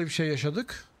önce de böyle bir şey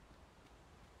yaşadık.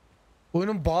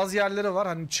 Oyunun bazı yerleri var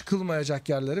hani çıkılmayacak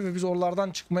yerleri ve biz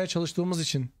oralardan çıkmaya çalıştığımız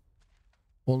için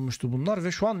olmuştu bunlar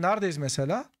ve şu an neredeyiz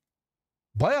mesela?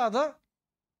 Bayağı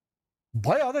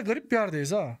da garip bir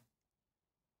yerdeyiz ha.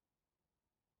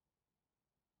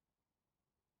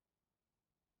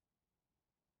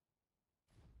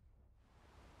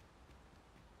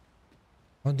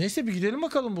 Ha neyse bir gidelim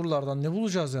bakalım buralardan ne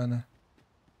bulacağız yani.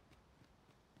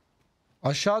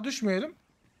 Aşağı düşmeyelim.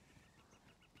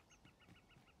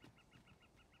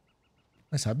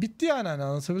 Mesela bitti yani hani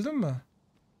anlatabildim mi?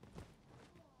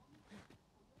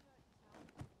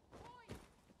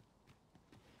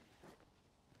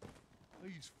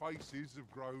 These faces have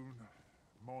grown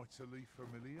mightily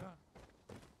familiar.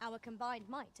 Our combined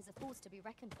might is a force to be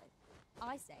reckoned with.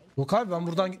 I say. Yok abi ben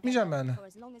buradan gitmeyeceğim yani. For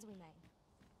as long as we may.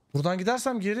 Buradan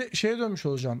gidersem geri şeye dönmüş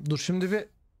olacağım. Dur şimdi bir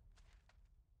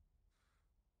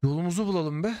yolumuzu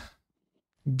bulalım be.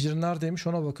 Bir neredeymiş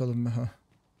ona bakalım be.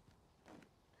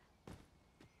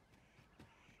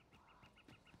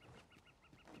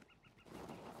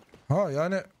 Ha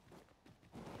yani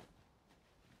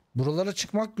Buralara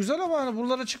çıkmak güzel ama hani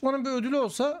buralara çıkmanın bir ödülü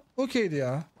olsa okeydi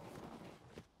ya.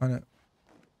 Hani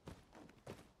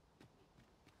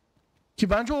ki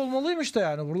bence olmalıymış da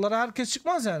yani. Buralara herkes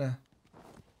çıkmaz yani.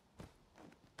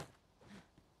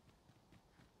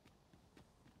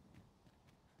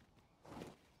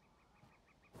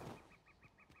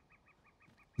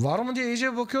 Var mı diye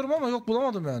iyice bakıyorum ama yok,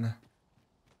 bulamadım yani.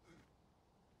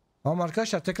 Tamam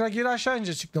arkadaşlar, tekrar geri aşağı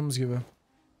ince çıktığımız gibi.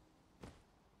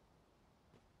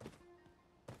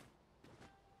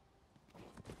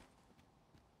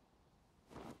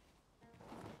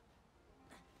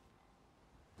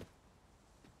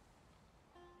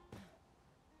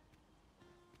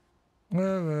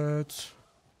 Evet.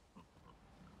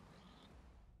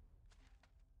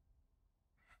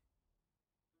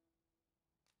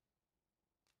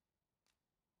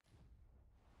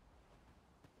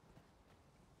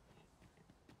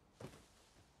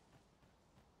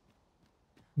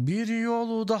 Bir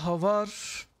yolu daha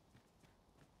var.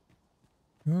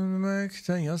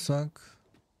 Ölmekten yasak.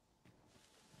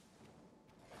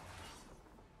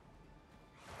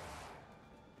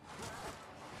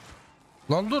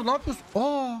 Lan dur, ne yapıyorsun?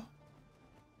 Aa!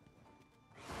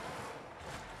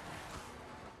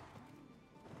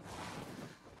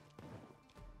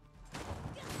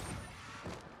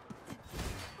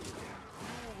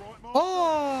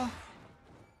 Aa!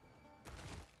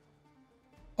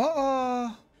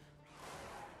 Aa!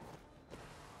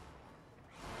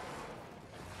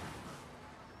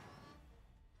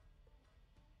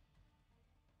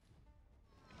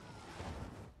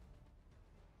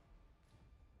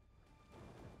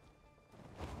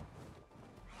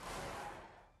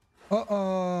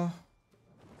 Aa!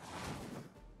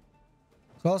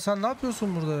 Kral, sen ne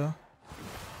yapıyorsun burada ya?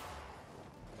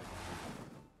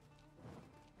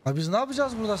 Ha, biz ne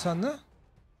yapacağız burada seninle?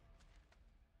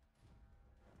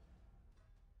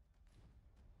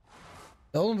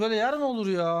 Ya oğlum, böyle yer mi olur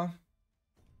ya?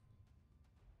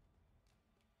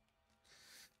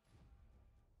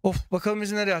 Of, bakalım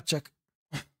bizi nereye atacak.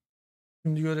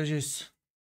 Şimdi göreceğiz.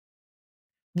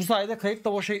 Bu sayede kayıt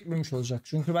da boşa gitmemiş olacak.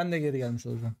 Çünkü ben de geri gelmiş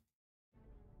olacağım.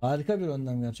 Harika bir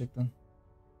önlem gerçekten.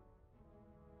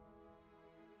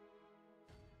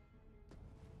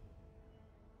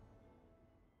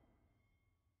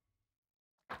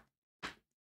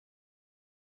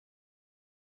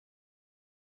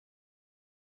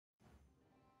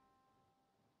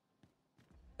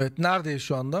 Evet, neredeyiz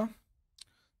şu anda?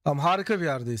 Tamam, harika bir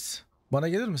yerdeyiz. Bana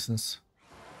gelir misiniz?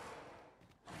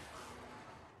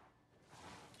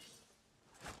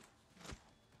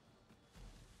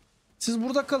 Siz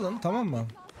burada kalın, tamam mı?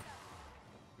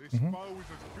 This bow is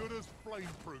as good as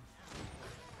flame-proof.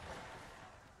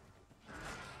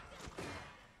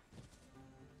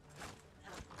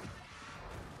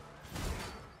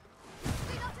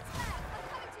 Do not despair. I'm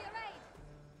coming to your aid.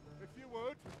 If you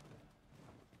would.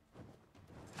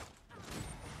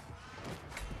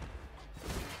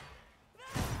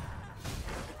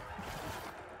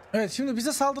 Evet, şimdi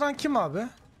bize saldıran kim abi?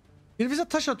 Biri bize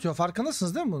taş atıyor,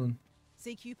 farkındasınız değil mi bunun?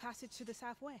 CQ passage to the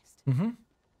southwest. Hı hı.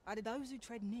 Are those who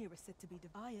tread near are said to be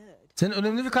I heard. Senin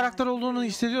önemli bir karakter olduğunu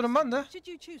hissediyorum ben de. Should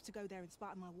you choose to go there in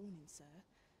spite of my warning, sir?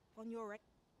 On your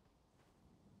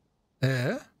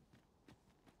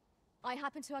I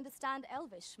happen to understand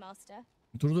Elvish, Master.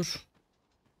 Dur.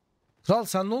 Kral,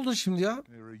 sen ne oldun şimdi ya?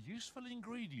 There are useful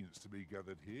ingredients to be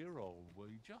gathered here, old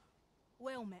wager.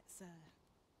 well met, sir.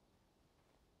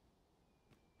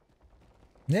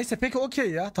 Neyse, peki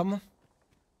okey ya, tamam.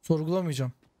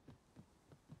 Sorgulamayacağım.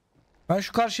 Ben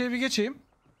şu karşıya bir geçeyim.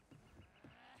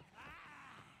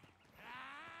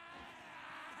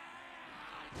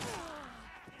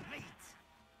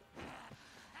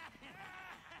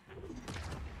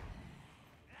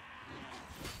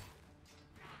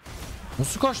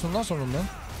 Nasıl kaçtın lan sonundan?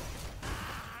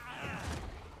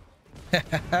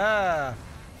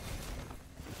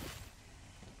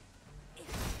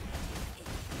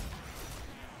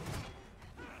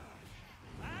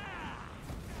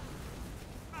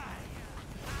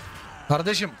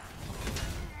 Kardeşim.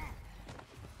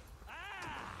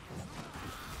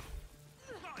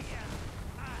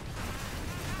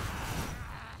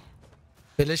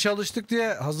 Beleşe alıştık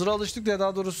diye, hazıra alıştık diye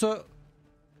daha doğrusu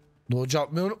dodge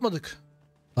yapmayı unutmadık.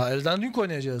 Daha Elden Ring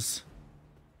oynayacağız.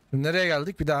 Şimdi nereye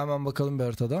geldik? Bir daha hemen bakalım bir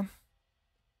haritada.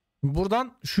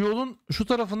 Buradan şu yolun şu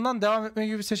tarafından devam etme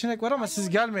gibi bir seçenek var ama siz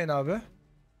gelmeyin abi.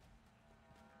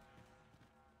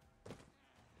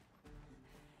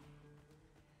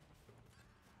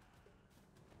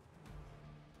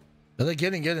 Ya da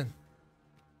gelin.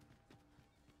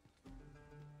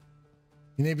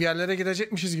 Yine bir yerlere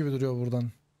gidecekmişiz gibi duruyor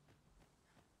buradan.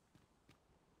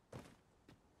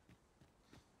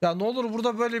 Ya ne olur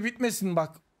burada böyle bitmesin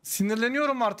bak.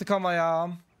 Sinirleniyorum artık ama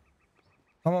ya.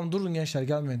 Tamam durun gençler,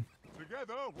 gelmeyin.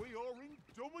 Together we are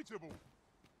indomitable.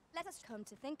 Let us come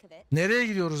to think of it. Nereye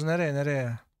gidiyoruz,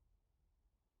 nereye?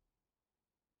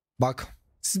 Bak.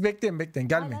 Siz bekleyin I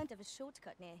gelmeyin. learned of a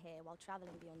shortcut near here while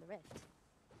traveling beyond the rift.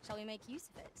 Shall we make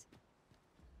use of it?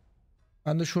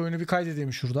 Ben de şu oyunu bir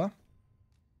kaydedeyim şurada.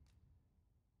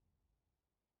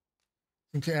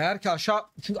 Çünkü eğer ki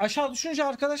aşağı düşünce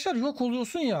arkadaşlar yok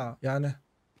oluyorsun ya yani.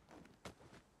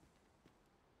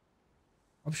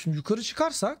 Abi şimdi yukarı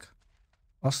çıkarsak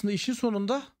aslında işin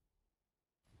sonunda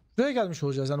buraya gelmiş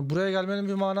olacağız. Yani buraya gelmenin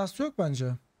bir manası yok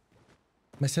bence.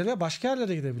 Mesele başka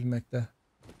yerlere gidebilmekte.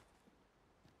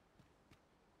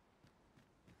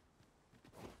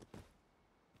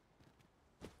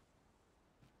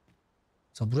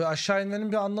 Mesela buraya aşağı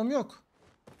inmenin bir anlamı yok.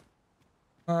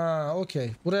 Ha,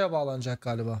 okey. Buraya bağlanacak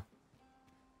galiba.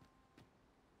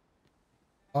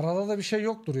 Arada da bir şey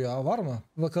yoktur ya. Var mı?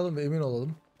 Bakalım, emin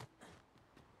olalım.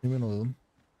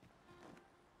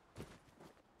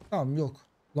 Tamam, yok.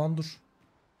 Lan dur.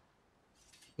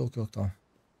 Yok tamam.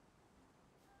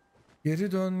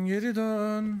 Geri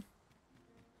dön.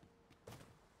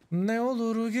 Ne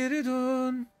olur geri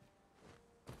dön.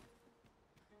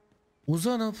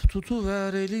 Uzanıp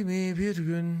tutuver elimi bir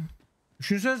gün.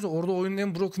 Düşünsenize orada oyunun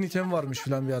en broken itemi varmış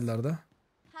filan bir yerlerde.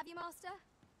 Have you, master?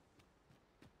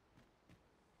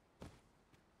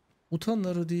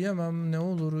 Utanır diyemem, ne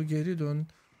olur geri dön.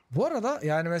 Bu arada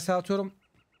yani mesela atıyorum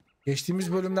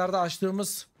geçtiğimiz bölümlerde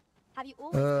açtığımız Have you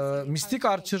always Mystic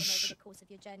Archer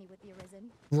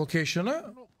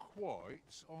vocation'ı Not quite.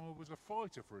 I was a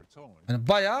fighter for a time. yani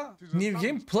bayağı It is a New Game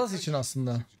balanced Plus için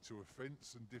aslında. suited to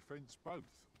offense and defense both.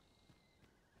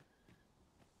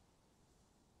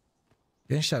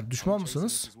 Gençler düşman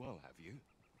mısınız?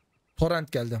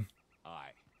 Torrent geldi.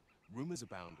 Aye. Rumors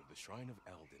abound of the Shrine of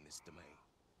Eld in this domain.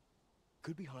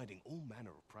 Could be hiding all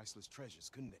manner of priceless treasures,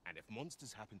 couldn't it? And if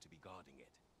monsters happen to be guarding it,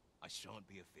 I shan't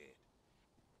be afeared.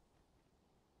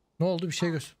 Ne oldu, bir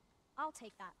şey göz. I'll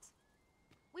take that.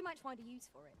 We might find a use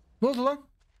for it. Ne oldu lan?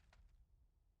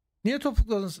 Niye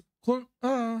topukladınız?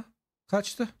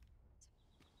 Kaçtı.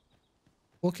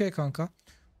 Okey kanka.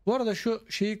 Bu arada şu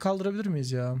şeyi kaldırabilir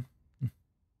miyiz ya?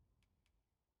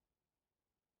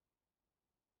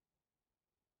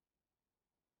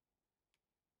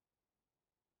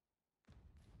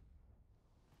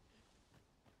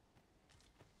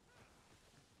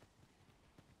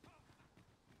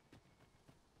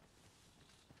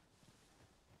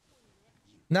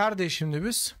 Neredeyiz şimdi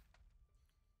biz?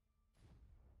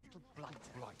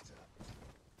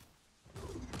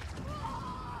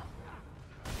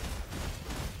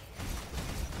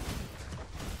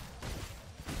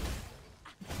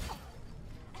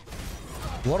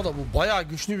 Bu arada bu bayağı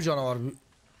güçlü bir canavar,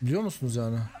 biliyor musunuz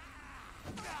yani?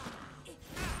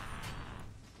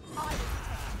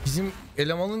 Bizim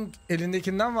elemanın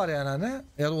elindekinden var yani hani.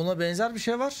 Ya da ona benzer bir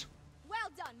şey var.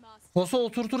 Well done, master. Kosa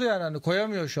oturtur yani hani,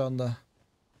 koyamıyor şu anda.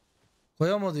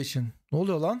 Koyamadığı için. Ne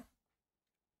oluyor lan?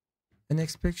 An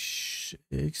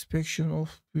expectation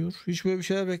of pure. Hiç böyle bir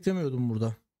şeyler beklemiyordum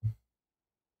burada.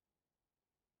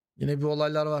 Yine bir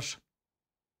olaylar var.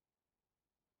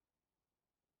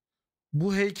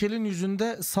 Bu heykelin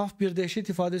yüzünde saf bir dehşet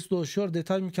ifadesi dolaşıyor.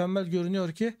 Detay mükemmel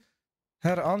görünüyor ki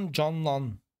her an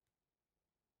canlan.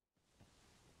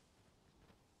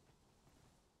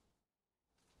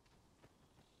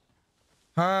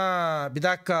 Ha, bir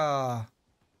dakika.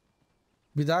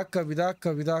 Bir dakika.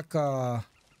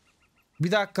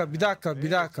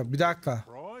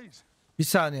 Prize? Bir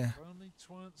saniye. Only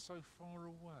tweren't so far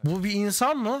away. Bu bir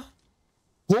insan mı?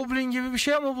 Goblin gibi bir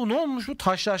şey ama bu ne olmuş? Bu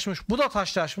taşlaşmış. Bu da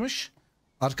taşlaşmış.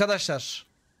 Arkadaşlar.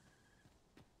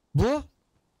 Bu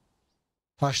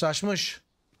taşlaşmış.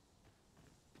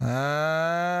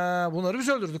 Bunları biz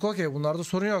öldürdük. Okey. Bunlarda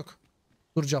sorun yok.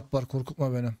 Dur Cabbar,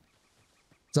 korkutma beni.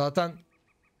 Zaten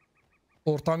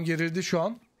ortam gerildi şu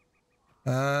an.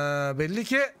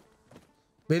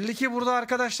 Belli ki burada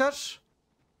arkadaşlar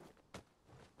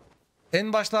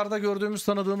en başlarda gördüğümüz,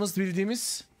 tanıdığımız,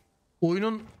 bildiğimiz,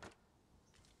 oyunun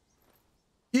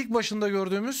ilk başında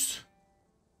gördüğümüz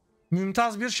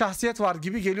mümtaz bir şahsiyet var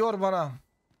gibi geliyor bana.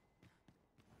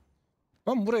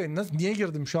 Ben buraya niye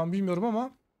girdim şu an bilmiyorum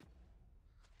ama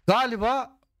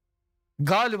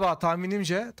galiba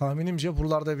tahminimce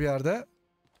buralarda bir yerde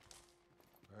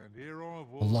And here I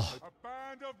was, Allah. a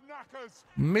band of knackers.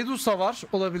 Medusa var,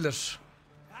 olabilir.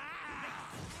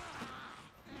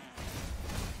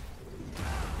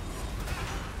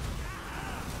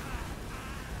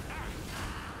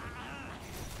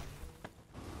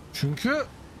 Çünkü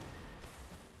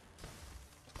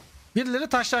Birileri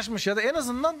taşlaşmış ya da en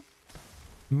azından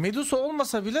Medusa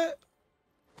olmasa bile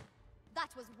That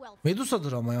was well.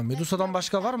 Medusa'dır ama ya. Medusa'dan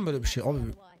başka var mı böyle bir şey? Abi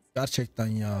gerçekten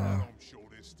ya. I'm sure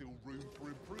there's still room for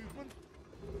improvement.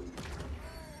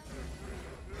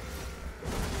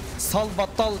 Sal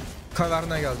battal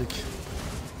kaverne geldik.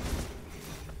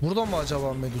 Burada mı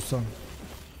acaba Medusa?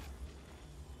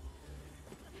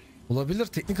 Olabilir.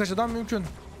 Teknik açıdan mümkün.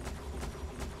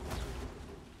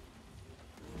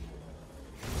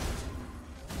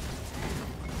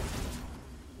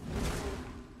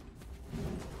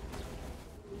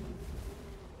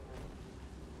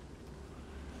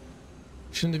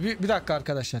 Şimdi bir dakika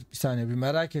arkadaşlar. Bir saniye, bir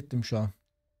merak ettim şu an.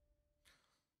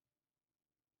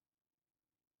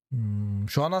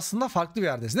 Şu an aslında farklı bir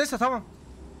yerdeyiz. Neyse tamam.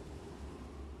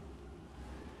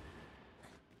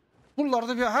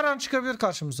 Buralarda bir her an çıkabilir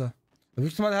karşımıza.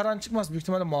 Büyük ihtimalle her an çıkmaz. Büyük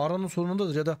ihtimalle mağaranın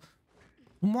sonundadır ya da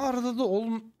bu mağarada da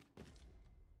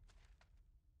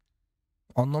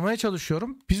anlamaya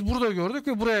çalışıyorum. Biz burada gördük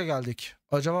ve buraya geldik.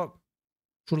 Acaba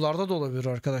şuralarda da olabilir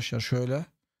arkadaşlar, şöyle.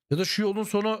 Ya da şu yolun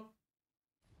sonu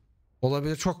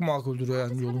olabilir. Çok makul duruyor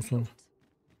yani yolun sonu.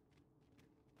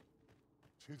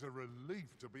 Tis a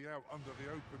relief to be out under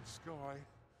the open sky.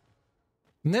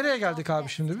 Nereye geldik abi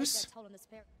şimdi biz?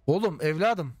 Oğlum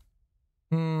evladım.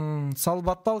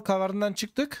 Salbattal kaverninden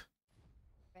çıktık.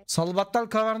 Salbattal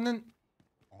kavernin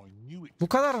I knew it. bu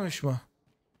kadarmış mı?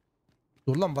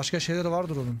 Dur lan, başka şeyleri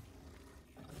vardır onun. I'll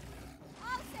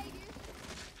save you.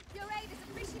 Your aid is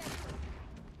appreciated.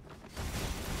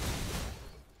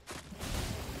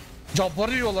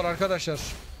 Cabbarı yiyorlar arkadaşlar.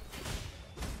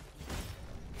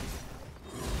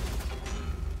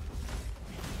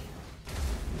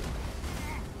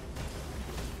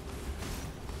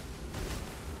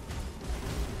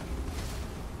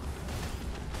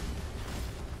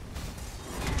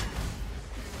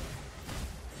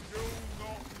 You'll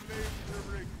not live to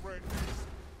regret this.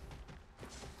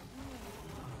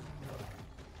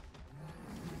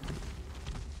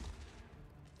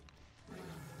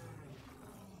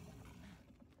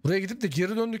 Buraya gidip de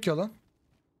geri döndük ya lan.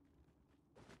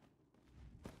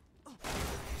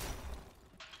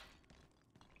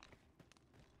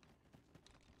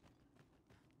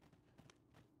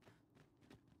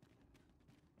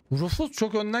 Rufus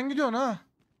çok önden gidiyorsun ha.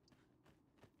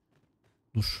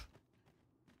 Dur.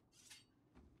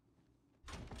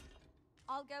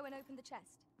 I'll go and open the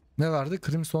chest. Ne vardı?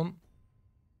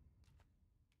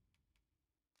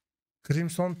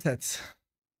 Crimson Tet.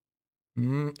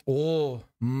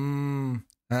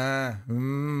 Ha,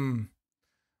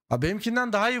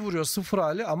 benimkinden daha iyi vuruyor sıfır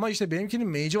hali ama işte benimkinin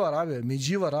mage'i var abi.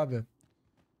 Magi'i var abi.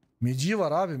 Magi'i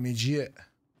var abi.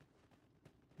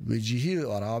 Magi'i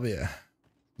var abi.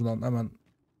 Buradan hemen.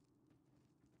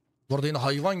 Bu arada yine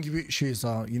hayvan gibi şeyiz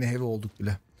ha. Yine heavy olduk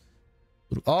bile.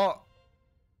 Dur.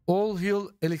 All Heal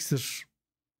Elixir.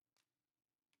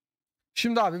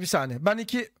 Şimdi abi bir saniye.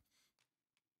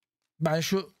 Ben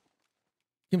şu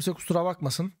kimse kusura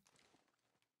bakmasın.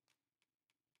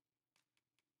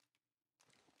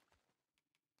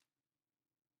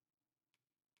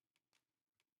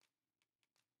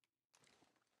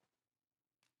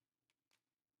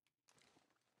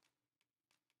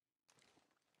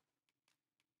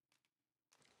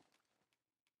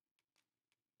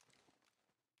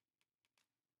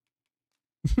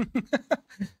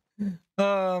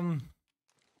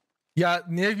 Ya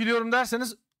niye gülüyorum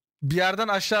derseniz, bir yerden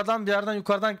aşağıdan bir yerden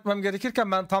yukarıdan gitmem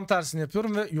gerekirken ben tam tersini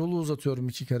yapıyorum ve yolu uzatıyorum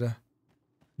 2 kere.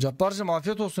 Cabbarcığım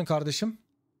afiyet olsun kardeşim.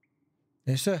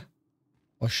 Neyse.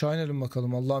 Aşağı inelim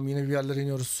bakalım. Allah'ım yine bir yerlere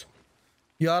iniyoruz.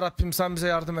 Ya Rabbim sen bize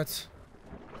yardım et.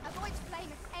 Avoid flame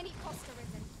at any cost,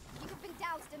 Arisen. You have been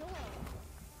doused in oil.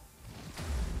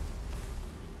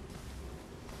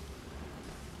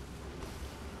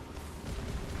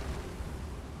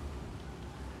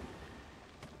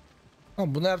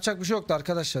 Ama buna yapacak bir şey yoktu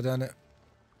arkadaşlar yani.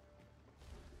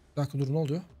 Bir dakika dur, ne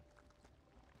oluyor?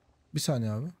 Bir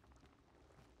saniye abi.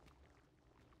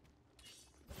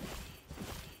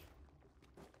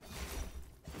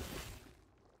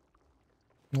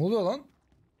 Ne oluyor lan?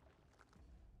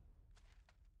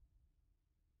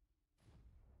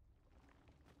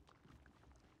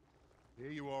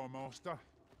 Here you are, Master. I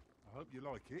hope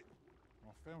you like it.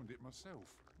 I found it myself.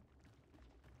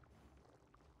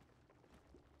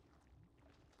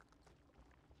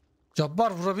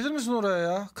 Cabbar vurabilir misin oraya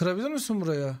ya? Kırabilir misin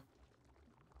buraya?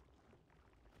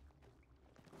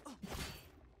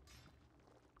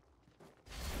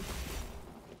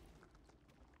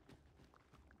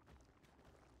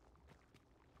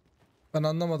 Ben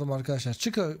anlamadım arkadaşlar.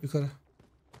 Çık yukarı.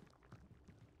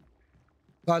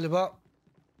 Galiba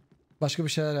başka bir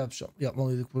şeyler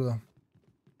yapmalıydık buradan.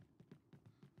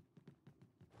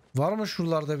 Var mı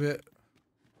şuralarda bir...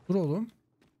 Dur oğlum.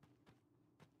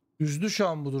 Üzdü şu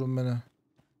an bu durum beni.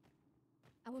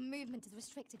 Our movement is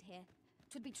restricted here.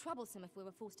 It would be troublesome if we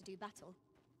were forced to do battle.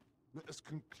 Let us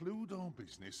conclude our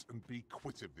business and be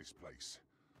quit of this place.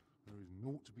 There is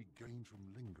naught to be gained from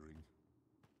lingering.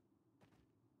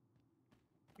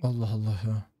 Allah Allah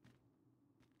ya.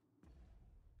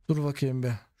 Dur bakayım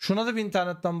bir. Şuna da bir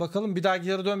internetten bakalım. Bir daha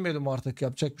geri dönmeyelim artık.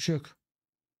 Yapacak bir şey yok.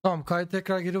 Tamam, kayıt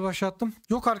tekrar geri başlattım.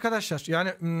 Yok arkadaşlar.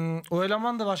 Yani o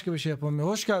eleman da başka bir şey yapamıyor.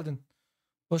 Hoş geldin.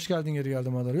 Hoş geldin, geri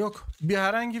geldim Adar. Yok. Bir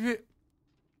herhangi bir,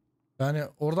 yani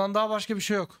oradan daha başka bir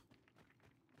şey yok.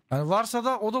 Yani varsa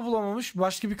da o da bulamamış.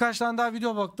 Başka birkaç tane daha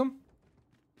video baktım.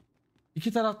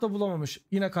 İki tarafta bulamamış.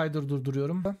 Yine kaydır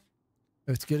durduruyorum ben.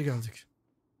 Evet, geri geldik.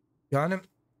 Yani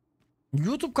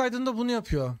YouTube kaydında bunu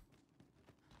yapıyor.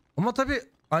 Ama tabii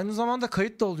aynı zamanda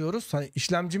kayıt da oluyoruz. Hani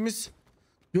işlemcimiz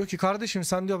diyor ki kardeşim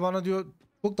sen diyor bana diyor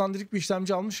çok dandirik bir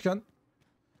işlemci almışken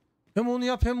hem onu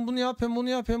yap hem bunu yap hem bunu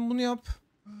yap hem bunu yap.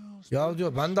 Ya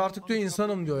diyor ben de artık diyor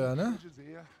insanım diyor yani.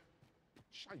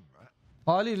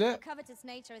 Haliyle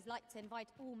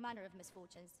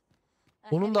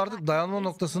onun da artık dayanma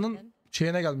noktasının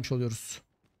şeyine gelmiş oluyoruz.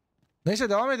 Neyse,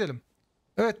 devam edelim.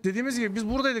 Evet, dediğimiz gibi biz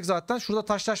buradaydık zaten. Şurada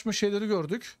taşlaşmış şeyleri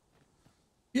gördük.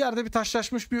 Bir yerde bir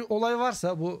taşlaşmış bir olay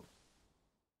varsa bu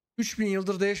 3000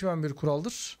 yıldır değişmeyen bir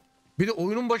kuraldır. Bir de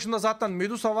oyunun başında zaten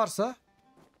Medusa varsa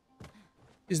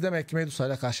biz demek ki Medusa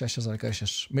ile karşılaşacağız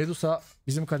arkadaşlar. Medusa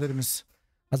bizim kaderimiz.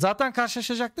 Zaten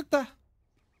karşılaşacaktık da.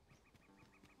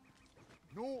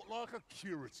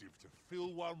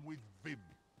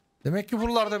 Demek ki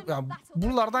buralarda, yani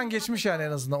buralardan geçmiş yani,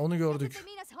 en azından onu gördük.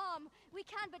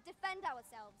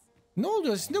 Ne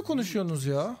oluyor? Siz ne konuşuyorsunuz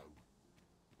ya?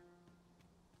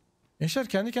 Gençler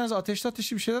kendi kendinize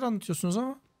ateşli bir şeyler anlatıyorsunuz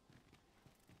ama.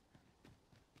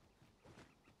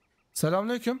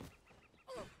 Selamünaleyküm.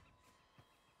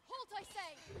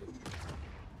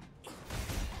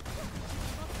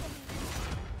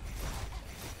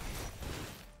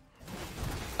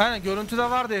 Aynen, görüntüde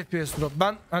vardı FPS drop.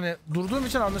 Ben hani durduğum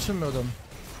için anlaşılmıyordum.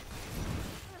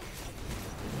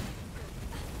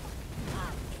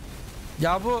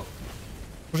 Ya bu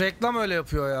reklam öyle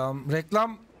yapıyor ya.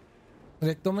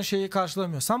 Reklamın şeyi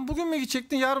karşılamıyor. Sen bugün mü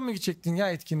gidecektin, yarın mı gidecektin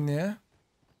ya etkinliğe?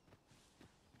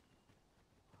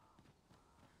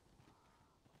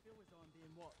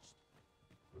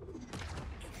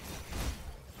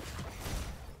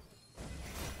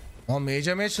 Ama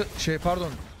meceme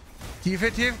pardon.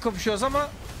 Tife TF kapışıyoruz ama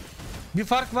bir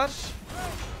fark var.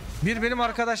 Bir benim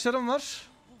arkadaşlarım var.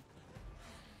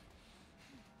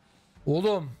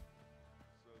 Oğlum.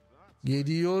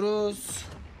 Gidiyoruz.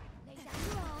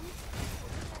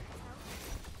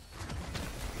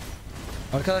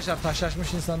 Arkadaşlar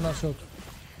taşlaşmış insanlar çok.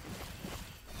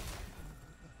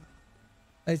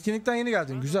 Etkinlikten yeni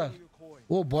geldin, güzel.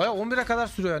 O baya 11'e kadar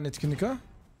sürüyor yani etkinlik ha.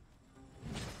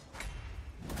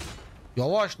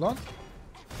 Yavaş lan.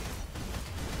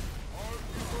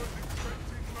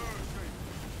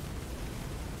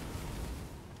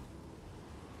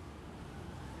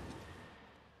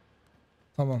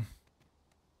 Tamam.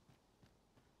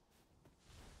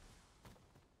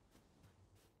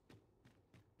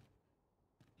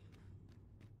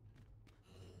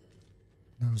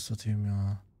 Ne satayım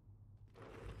ya.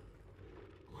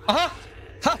 Aha!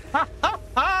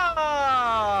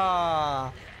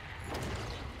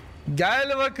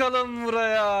 Gel bakalım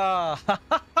buraya.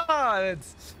 Evet.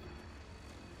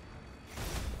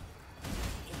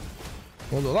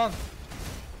 Ne oluyor lan?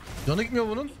 Canı gitmiyor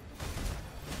bunun.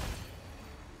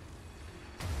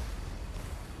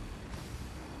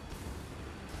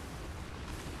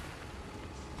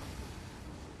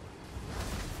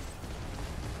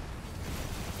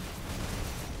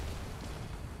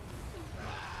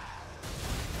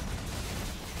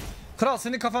 Kral,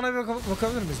 senin kafana bir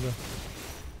bakabilir miyiz be?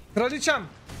 Kraliçem.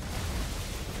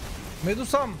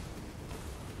 Medusam.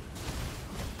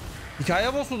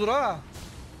 Hikaye bozulur ha.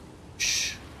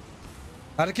 Şşş.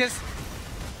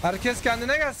 Herkes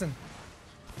kendine gelsin.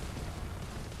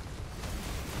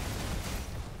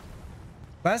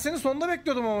 Ben seni sonunda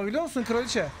bekliyordum ama, biliyor musun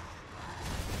kraliçe?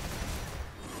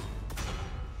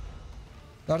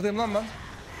 Neredeyim lan ben?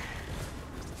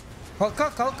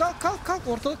 Kalk.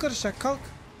 Ortalık karışacak, kalk.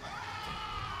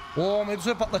 Oo,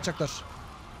 Medusa'yı patlatacaklar.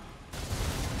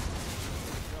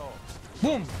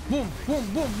 Bum.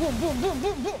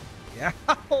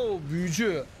 Yahu,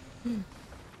 büyücü.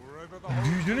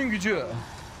 Büyücünün gücü.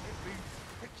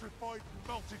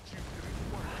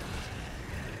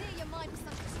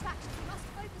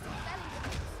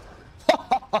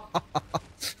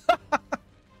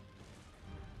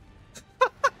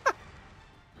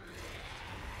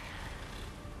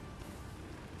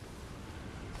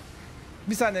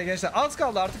 Bir saniye gençler. Az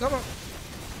kaldı artık ama.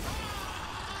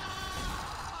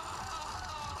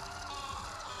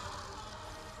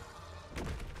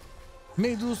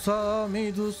 Medusa,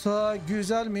 Medusa,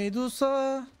 güzel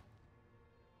Medusa.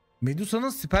 Medusa'nın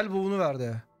spell bow'unu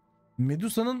verdi.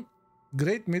 Medusa'nın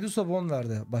Great Medusa Bone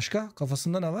verdi. Başka?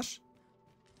 Kafasında ne var?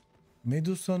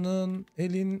 Medusa'nın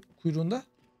elin kuyruğunda.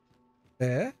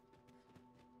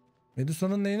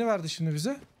 Medusa'nın neyini verdi şimdi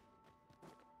bize?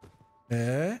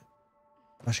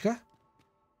 Başka?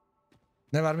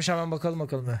 Ne vermiş hemen bakalım.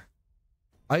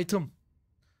 Item.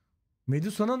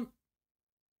 Medusa'nın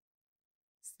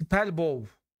spell bow.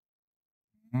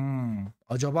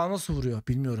 Acaba nasıl vuruyor?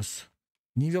 Bilmiyoruz.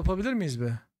 New yapabilir miyiz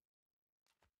be?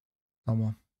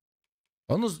 Tamam.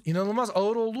 Yalnız inanılmaz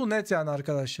ağır olduğu net yani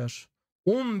arkadaşlar.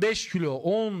 15 kilo.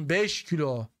 15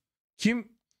 kilo.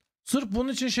 Kim? Sırf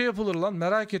bunun için şey yapılır lan.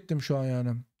 Merak ettim şu an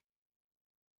yani.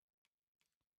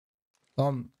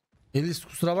 Tamam. Elis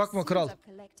kusura bakma kral.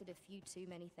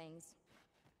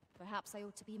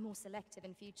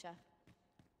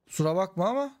 Kusura bakma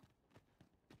ama.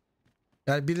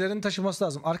 Yani birilerinin taşıması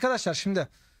lazım. Arkadaşlar şimdi.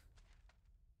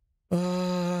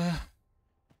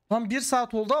 Tam 1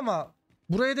 saat oldu ama.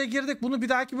 Buraya da girdik. Bunu bir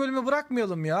dahaki bölüme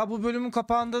bırakmayalım ya. Bu bölümün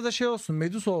kapağında da şey olsun.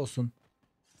 Medusa olsun.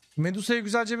 Medusa'yı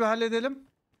güzelce bir halledelim.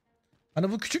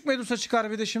 Hani bu küçük Medusa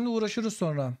çıkar bir de şimdi uğraşırız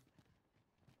sonra.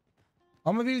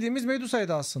 Ama bildiğimiz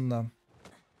Medusa'ydı aslında.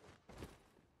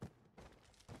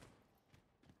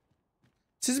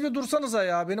 Siz bir dursanıza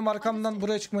ya. Benim arkamdan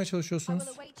buraya çıkmaya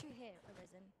çalışıyorsunuz.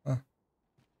 Heh.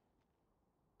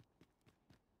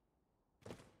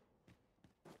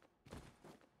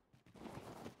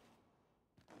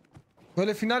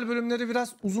 Böyle final bölümleri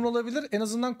biraz uzun olabilir. En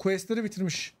azından questleri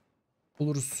bitirmiş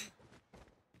oluruz.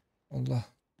 Allah.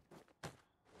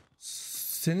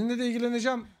 Seninle de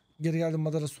ilgileneceğim. Geri geldim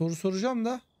Madara, soru soracağım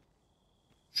da.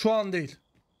 Şu an değil.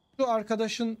 Şu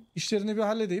arkadaşın işlerini bir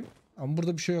halledeyim. Ama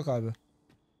burada bir şey yok abi.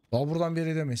 Daha buradan bir yere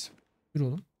gidemeyiz. Yürü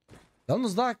oğlum.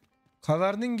 Yalnız daha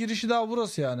kavernin girişi daha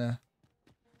burası yani.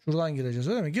 Şuradan gireceğiz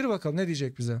öyle mi? Gir bakalım ne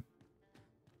diyecek bize.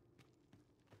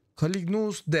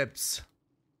 Caliginous Depths.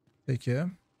 Peki.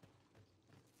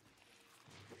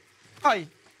 Ay.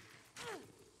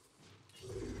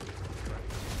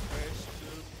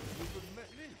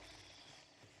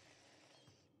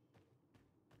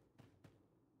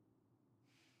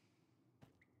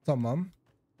 Tamam.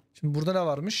 Şimdi burada ne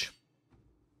varmış?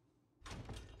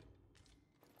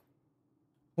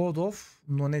 Code of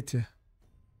Noneti.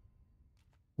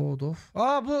 Code of.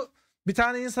 Bu bir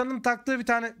tane insanın taktığı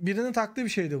birinin taktığı bir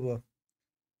şeydi bu.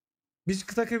 Biz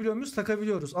takabiliyor muyuz?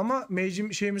 Takabiliyoruz ama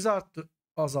mage'im şeyimizi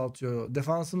azaltıyor.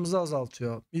 Defansımızı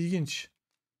azaltıyor. İlginç.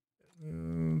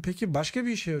 Peki başka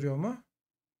bir işe yarıyor mu?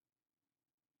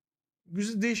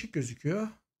 Güzel, değişik gözüküyor.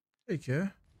 Peki.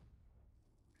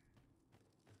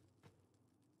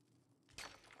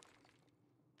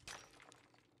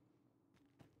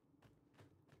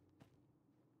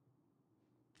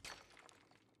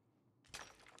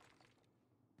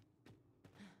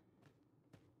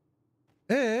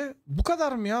 Bu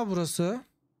kadar mı ya burası?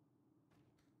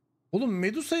 Oğlum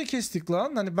Medusa'yı kestik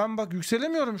lan. Hani ben bak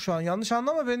yükselemiyorum şu an. Yanlış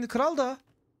anlama beni kral da.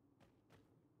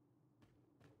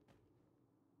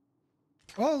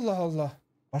 Allah Allah.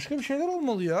 Başka bir şeyler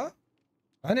olmalı ya.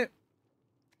 Hani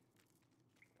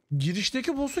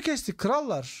girişteki boss'u kestik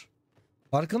krallar.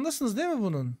 Farkındasınız değil mi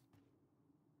bunun?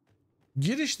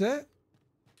 Girişte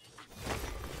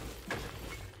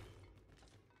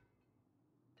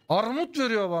armut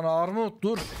veriyor bana. Armut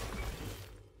dur.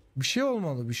 Bir şey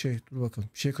olmalı bir şey. Dur bakalım.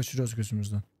 Bir şey kaçırıyoruz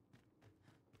gözümüzden.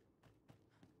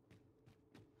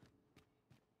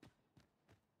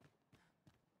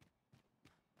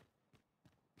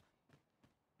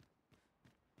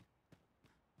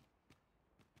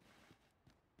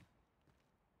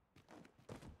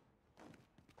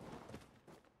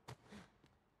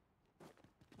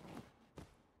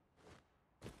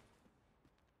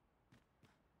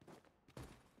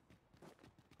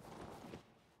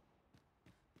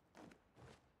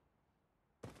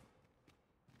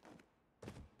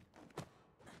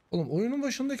 Oğlum oyunun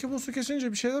başındaki boss'u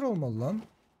kesince bir şeyler olmalı lan.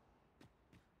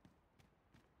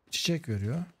 Çiçek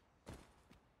veriyor.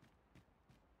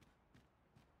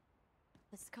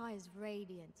 The sky is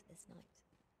radiant this night.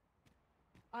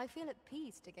 I feel at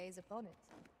peace to gaze upon it.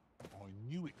 I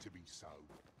knew it to be so.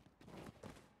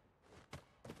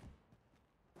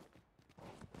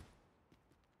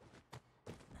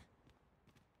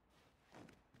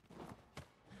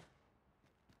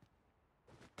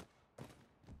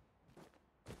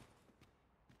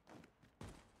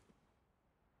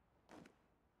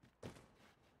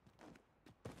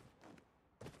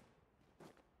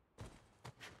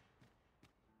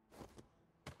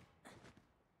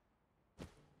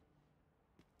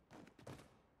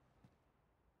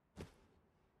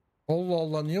 Allah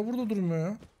Allah, niye burada durmuyor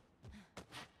ya?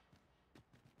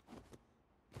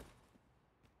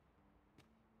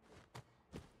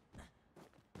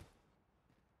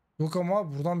 Yok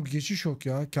ama buradan bir geçiş yok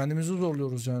ya. Kendimizi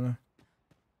zorluyoruz yani.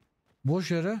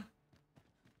 Boş yere.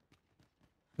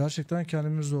 Gerçekten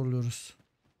kendimizi zorluyoruz.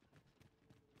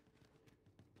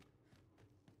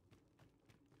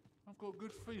 I've got a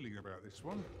good feeling about this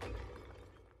one.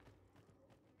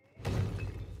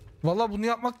 Vallahi bunu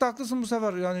yapmakta haklısın bu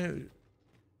sefer yani.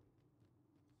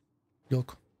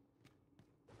 Yok.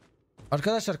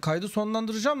 Arkadaşlar kaydı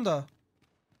sonlandıracağım da.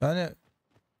 Yani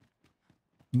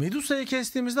Medusa'yı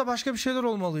kestiğimizde başka bir şeyler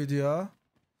olmalıydı ya.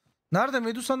 Nerede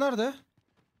Medusa, nerede?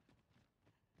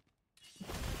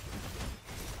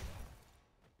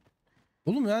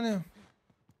 Oğlum yani.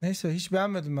 Neyse, hiç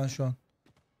beğenmedim ben şu an.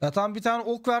 Ya tamam, bir tane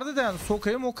ok verdi de yani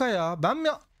sokayım oka ya. Ben mi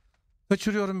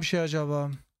kaçırıyorum bir şey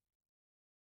acaba?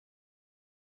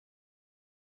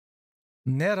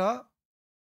 Nera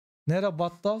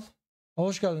Battal.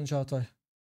 Hoş geldin Çağatay.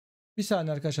 Bir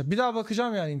saniye arkadaşlar. Bir daha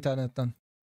bakacağım yani internetten.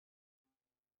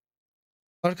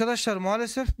 Arkadaşlar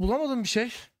maalesef bulamadım bir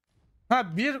şey.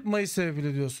 Ha, 1 Mayıs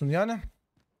sebebiyle diyorsun yani.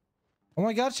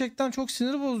 Ama gerçekten çok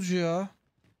sinir bozucu ya.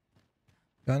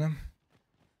 Yani.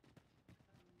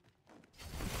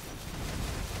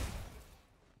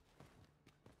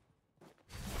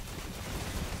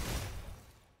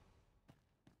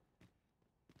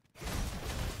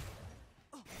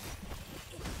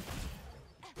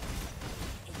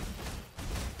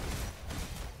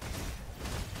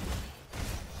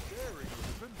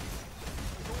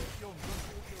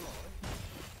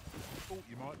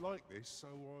 Like this, so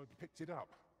I picked it up.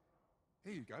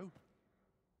 Here you go.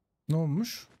 Ne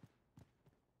olmuş?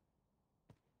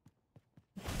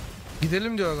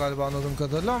 Gidelim diyor galiba anladığım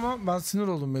kadarıyla ama ben sinir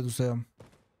oldum Medusa'ya.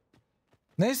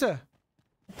 Neyse.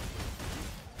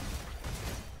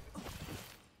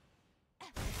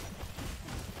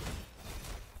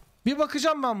 Bir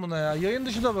bakacağım ben buna ya. Yayın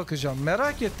dışında bakacağım.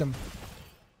 Merak ettim.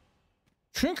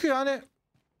 Çünkü yani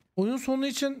oyun sonu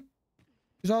için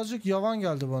birazcık yavan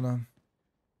geldi bana.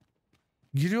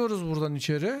 Giriyoruz buradan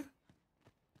içeri.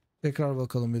 Tekrar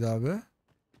bakalım bir daha bir.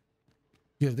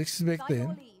 Girdik, siz bekleyin.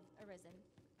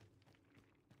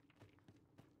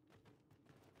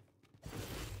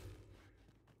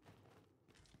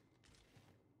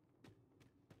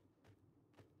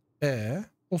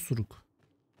 Osuruk.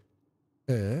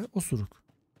 Osuruk.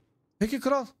 Peki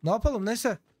kral, ne yapalım,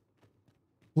 neyse.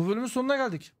 Bu bölümün sonuna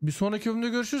geldik. Bir sonraki bölümde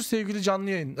görüşürüz sevgili canlı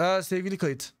yayın. Sevgili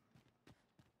kayıt.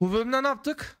 Bu bölümde ne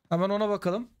yaptık? Hemen ona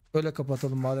bakalım. Öyle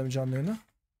kapatalım madem canlı yayını.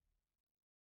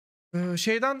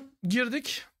 Şeyden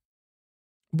girdik.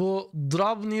 Bu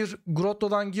Drabnir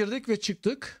Grotto'dan girdik ve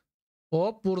çıktık.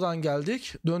 Hop, buradan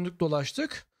geldik. Döndük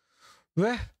dolaştık.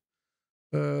 Ve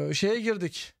şeye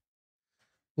girdik.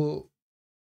 Bu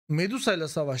Medusa ile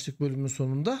savaştık bölümün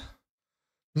sonunda.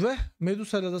 Ve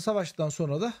Medusa ile de savaştıktan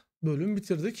sonra da bölümü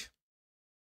bitirdik.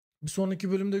 Bir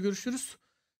sonraki bölümde görüşürüz.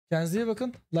 Kendinize iyi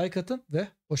bakın. Like atın ve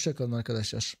hoşça kalın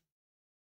arkadaşlar.